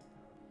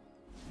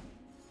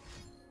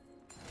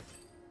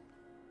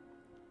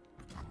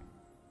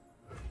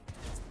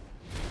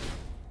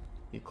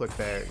 You click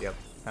there. Yep,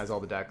 has all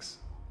the decks.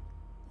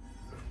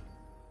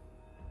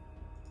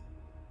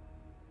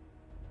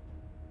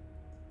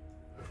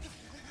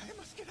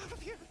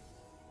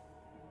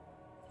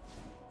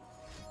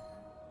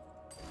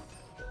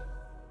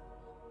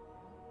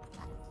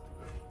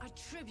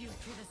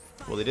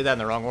 Well, they did that in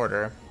the wrong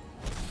order.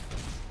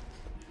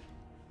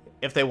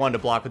 If they wanted to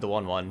block with the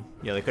 1/1,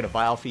 you know, they could have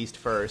Vile Feast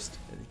first,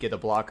 get the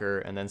blocker,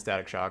 and then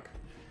Static Shock.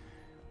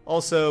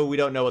 Also, we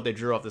don't know what they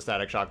drew off the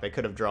Static Shock. They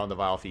could have drawn the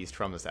Vile Feast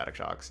from the Static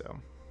Shock, so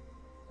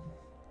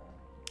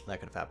that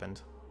could have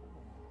happened.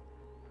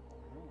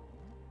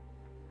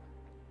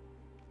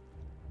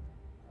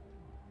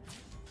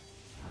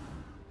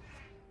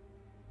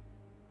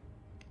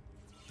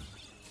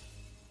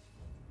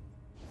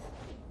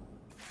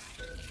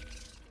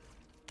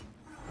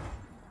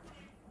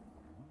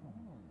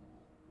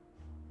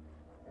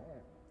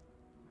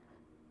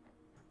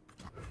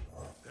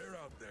 They're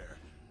out there.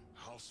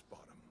 I'll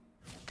spot them.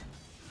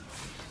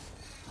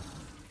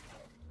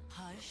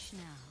 Hush now.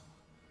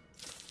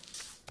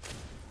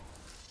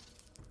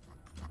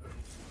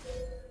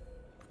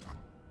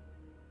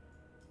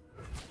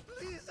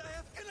 Please, I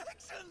have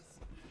connections.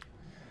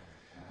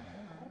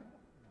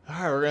 All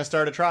right, we're gonna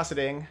start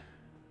atrocitying.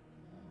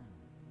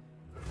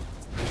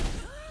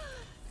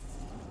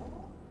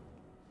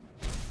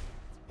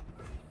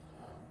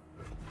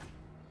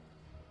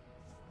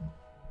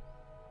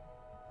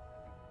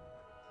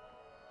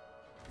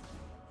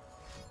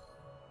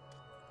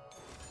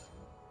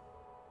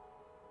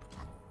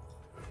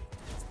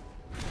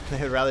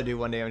 They'd rather do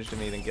 1 damage to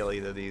me than kill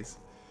either of these.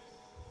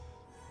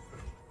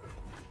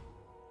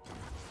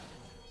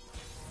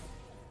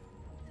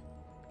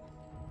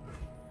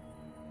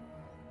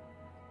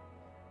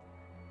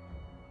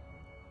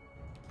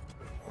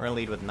 We're gonna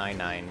lead with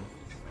 9/9.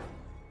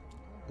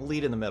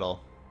 Lead in the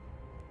middle.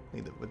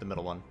 Lead with the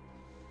middle one.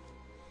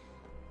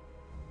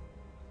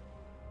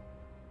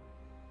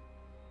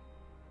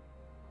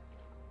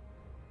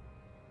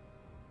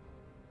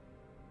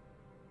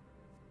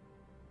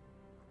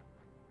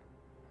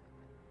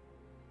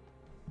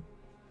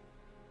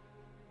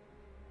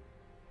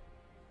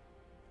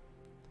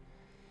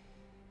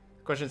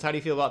 Question is, how do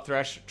you feel about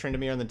Thresh,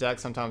 Tryndamere in the deck?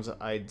 Sometimes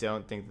I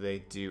don't think they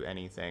do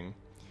anything.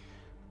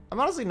 I'm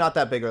honestly not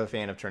that big of a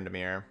fan of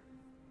Tryndamere.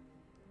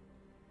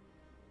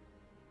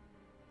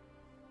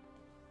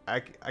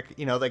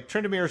 You know, like,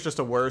 Tryndamere is just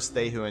a worse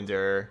They Who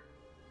Endure.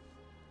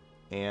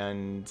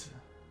 And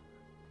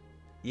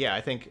yeah,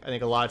 I think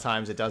a lot of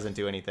times it doesn't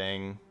do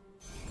anything.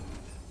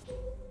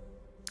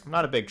 I'm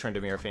not a big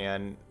Tryndamere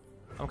fan.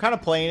 I'm kind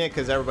of playing it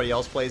because everybody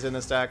else plays in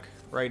this deck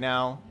right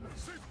now.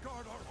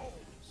 Safeguard our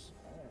homes.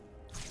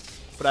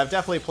 But I've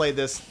definitely played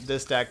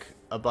this deck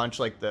a bunch,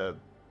 like this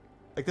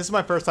is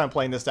my first time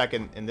playing this deck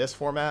in this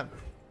format.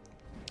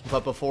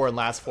 But before, in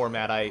last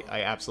format, I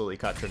absolutely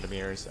cut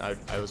Tryndamere's.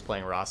 I was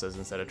playing Rasa's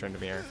instead of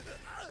Tryndamere.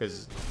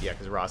 Because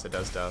Rasa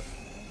does stuff.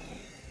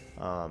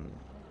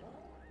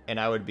 And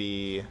I would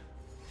be...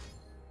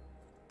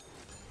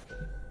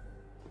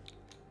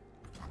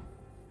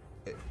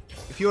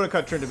 If you want to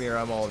cut Tryndamere,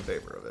 I'm all in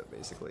favor of it,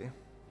 basically.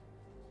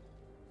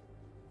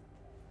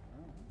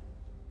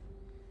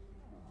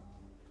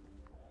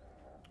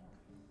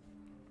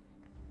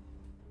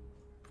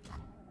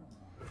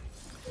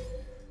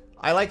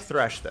 I like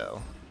Thresh,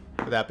 though.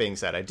 With that being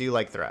said, I do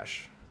like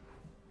Thresh.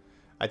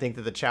 I think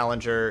that the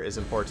Challenger is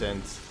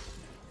important.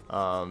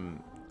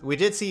 We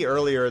did see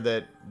earlier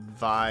that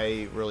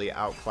Vi really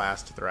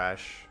outclassed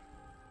Thresh.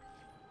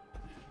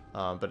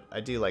 But I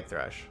do like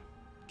Thresh.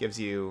 Gives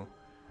you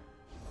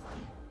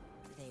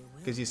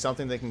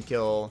something that can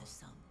kill.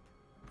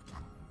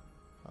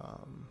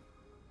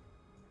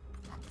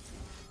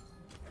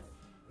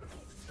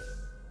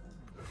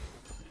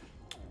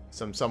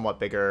 Some somewhat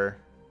bigger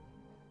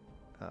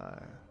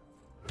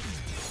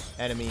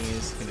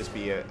enemies. Can just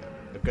be a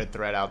good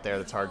threat out there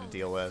that's hard to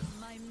deal with.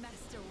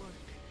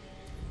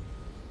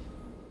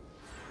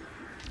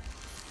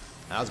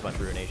 That was a bunch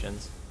of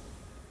ruinations.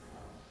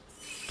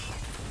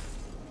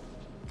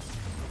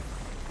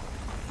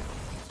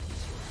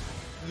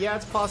 Yeah,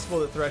 it's possible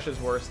that Thresh is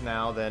worse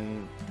now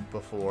than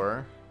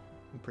before,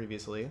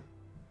 previously.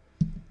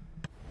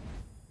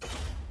 I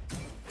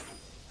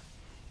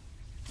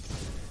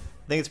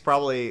think it's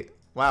probably...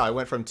 Wow, I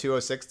went from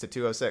 206 to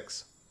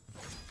 206.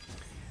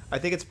 I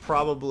think it's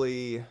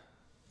probably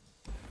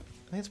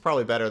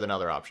better than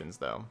other options,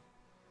 though.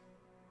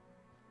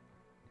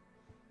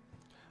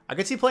 I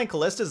could see playing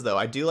Callistas, though.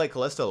 I do like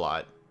Callista a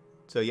lot.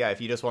 So yeah,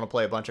 if you just want to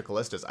play a bunch of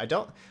Callistas.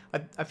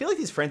 I feel like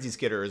these Frenzy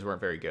Skitters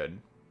weren't very good.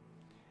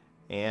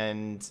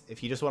 And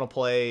if you just want to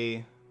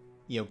play,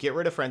 you know, get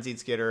rid of Frenzied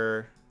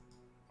Skitter,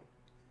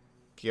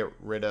 get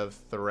rid of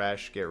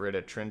Thresh, get rid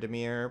of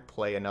Tryndamere,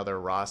 play another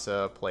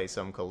Rasa, play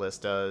some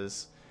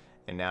Callistas,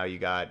 and now you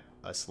got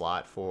a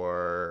slot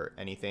for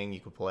anything. You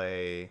could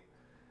play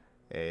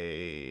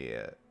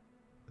a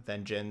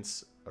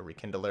Vengeance, a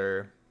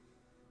Rekindler,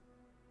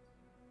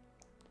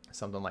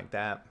 something like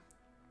that.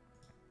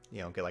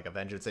 You know, get like a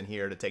Vengeance in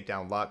here to take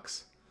down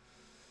Lux.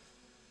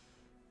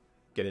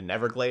 Get an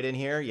Everglade in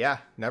here. Yeah,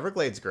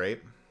 Neverglade's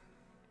great.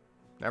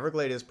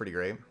 Neverglade is pretty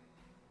great.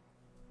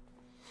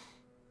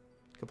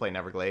 Could play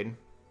Neverglade.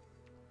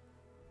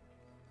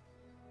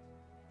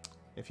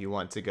 If you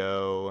want to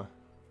go...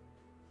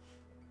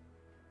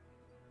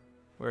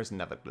 Where's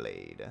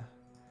Neverglade?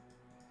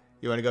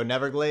 You want to go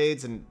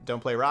Neverglades and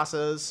don't play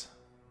Rasas?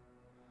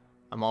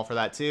 I'm all for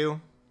that too.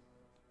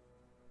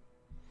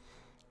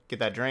 Get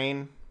that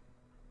drain.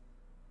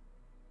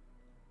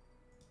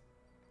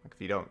 Like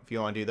if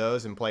you want to do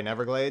those and play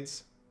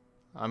Neverglades,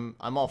 I'm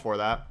all for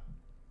that.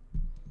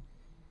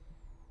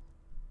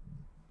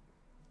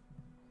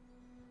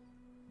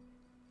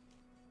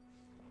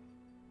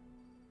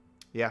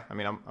 Yeah, I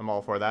mean I'm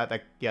all for that.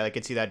 That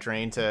gets you that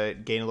drain to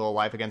gain a little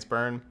life against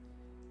burn.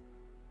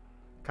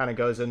 Kind of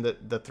goes in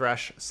the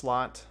Thresh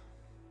slot.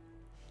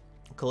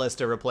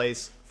 Callista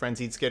replace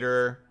Frenzied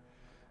Skitterer.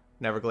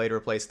 Neverglade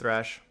replace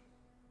Thresh.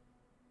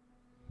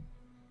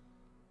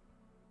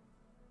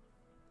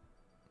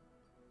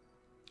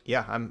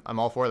 Yeah, I'm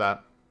all for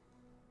that.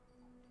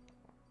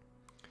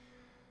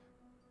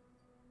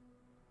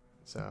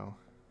 So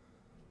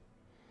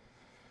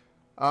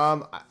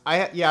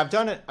I've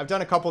done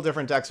a couple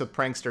different decks with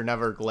Prankster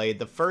Neverglade.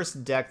 The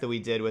first deck that we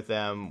did with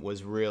them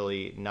was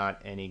really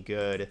not any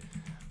good.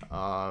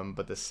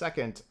 But the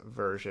second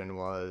version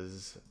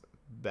was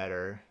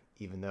better,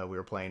 even though we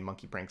were playing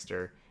Monkey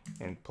Prankster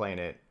and playing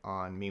it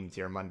on Meme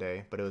Tier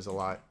Monday, but it was a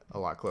lot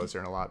closer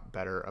and a lot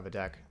better of a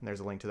deck. And there's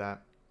a link to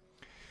that.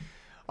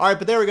 All right,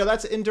 but there we go.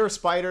 That's Endure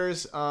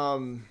Spiders.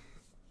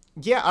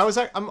 Yeah,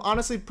 I'm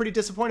honestly pretty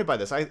disappointed by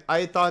this.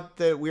 I thought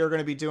that we were going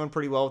to be doing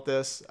pretty well with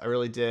this. I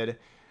really did.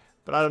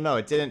 But I don't know.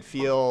 It didn't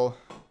feel...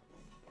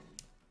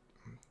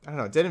 I don't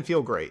know. It didn't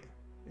feel great.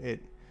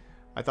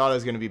 I thought it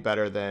was going to be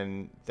better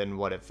than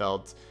what it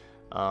felt.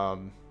 I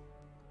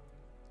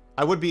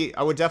would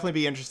definitely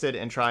be interested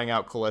in trying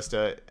out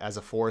Callista as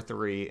a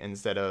 4-3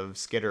 instead of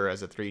Skitter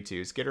as a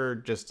 3-2. Skitter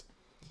just,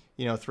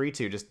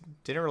 3-2 just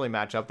didn't really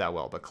match up that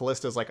well. But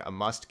Callista's like a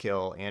must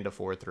kill and a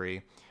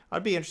 4-3.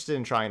 I'd be interested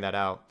in trying that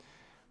out.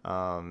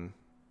 I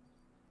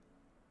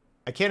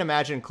can't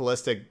imagine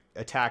Callista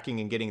attacking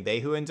and getting They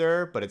Who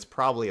Endure, but it's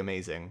probably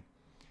amazing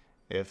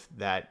if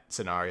that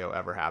scenario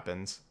ever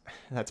happens.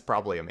 That's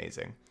probably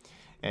amazing.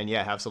 And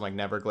yeah, have some like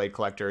Neverglade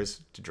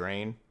collectors to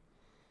drain.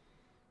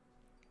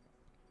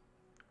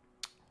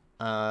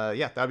 Yeah,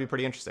 that would be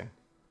pretty interesting.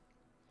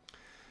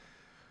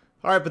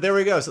 All right, but there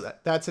we go. So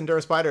that's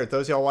Endure Spider.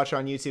 Those of y'all watching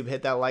on YouTube,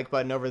 hit that like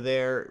button over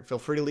there. Feel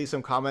free to leave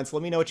some comments.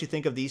 Let me know what you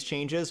think of these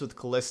changes with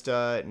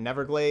Callista,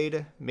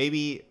 Neverglade.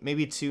 Maybe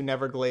 2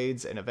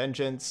 Neverglades and a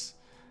Vengeance.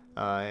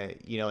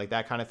 Like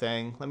that kind of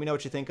thing. Let me know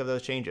what you think of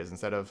those changes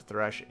instead of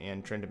Thresh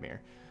and Tryndamere.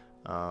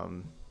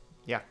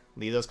 Yeah,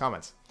 leave those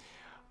comments.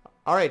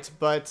 All right,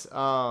 but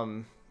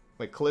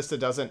like Callista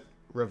doesn't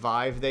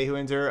revive They Who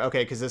Endure.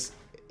 Okay, because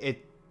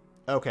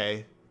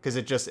because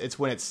it's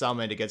when it's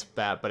summoned it gets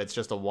that, but it's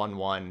just a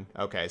 1/1.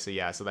 Okay, so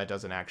yeah, so that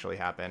doesn't actually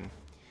happen.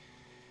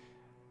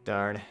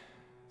 Darn.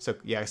 So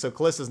yeah, so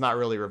Callista's not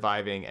really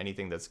reviving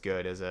anything that's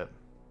good, is it?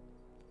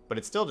 But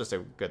it's still just a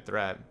good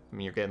threat. I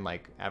mean, you're getting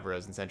like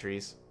Averos and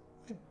Sentries.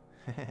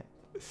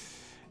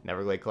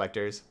 Neverglade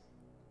collectors.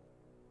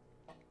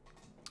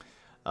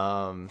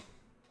 But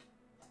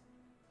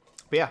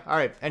yeah, all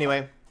right.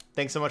 Anyway,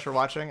 thanks so much for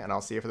watching, and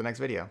I'll see you for the next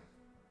video.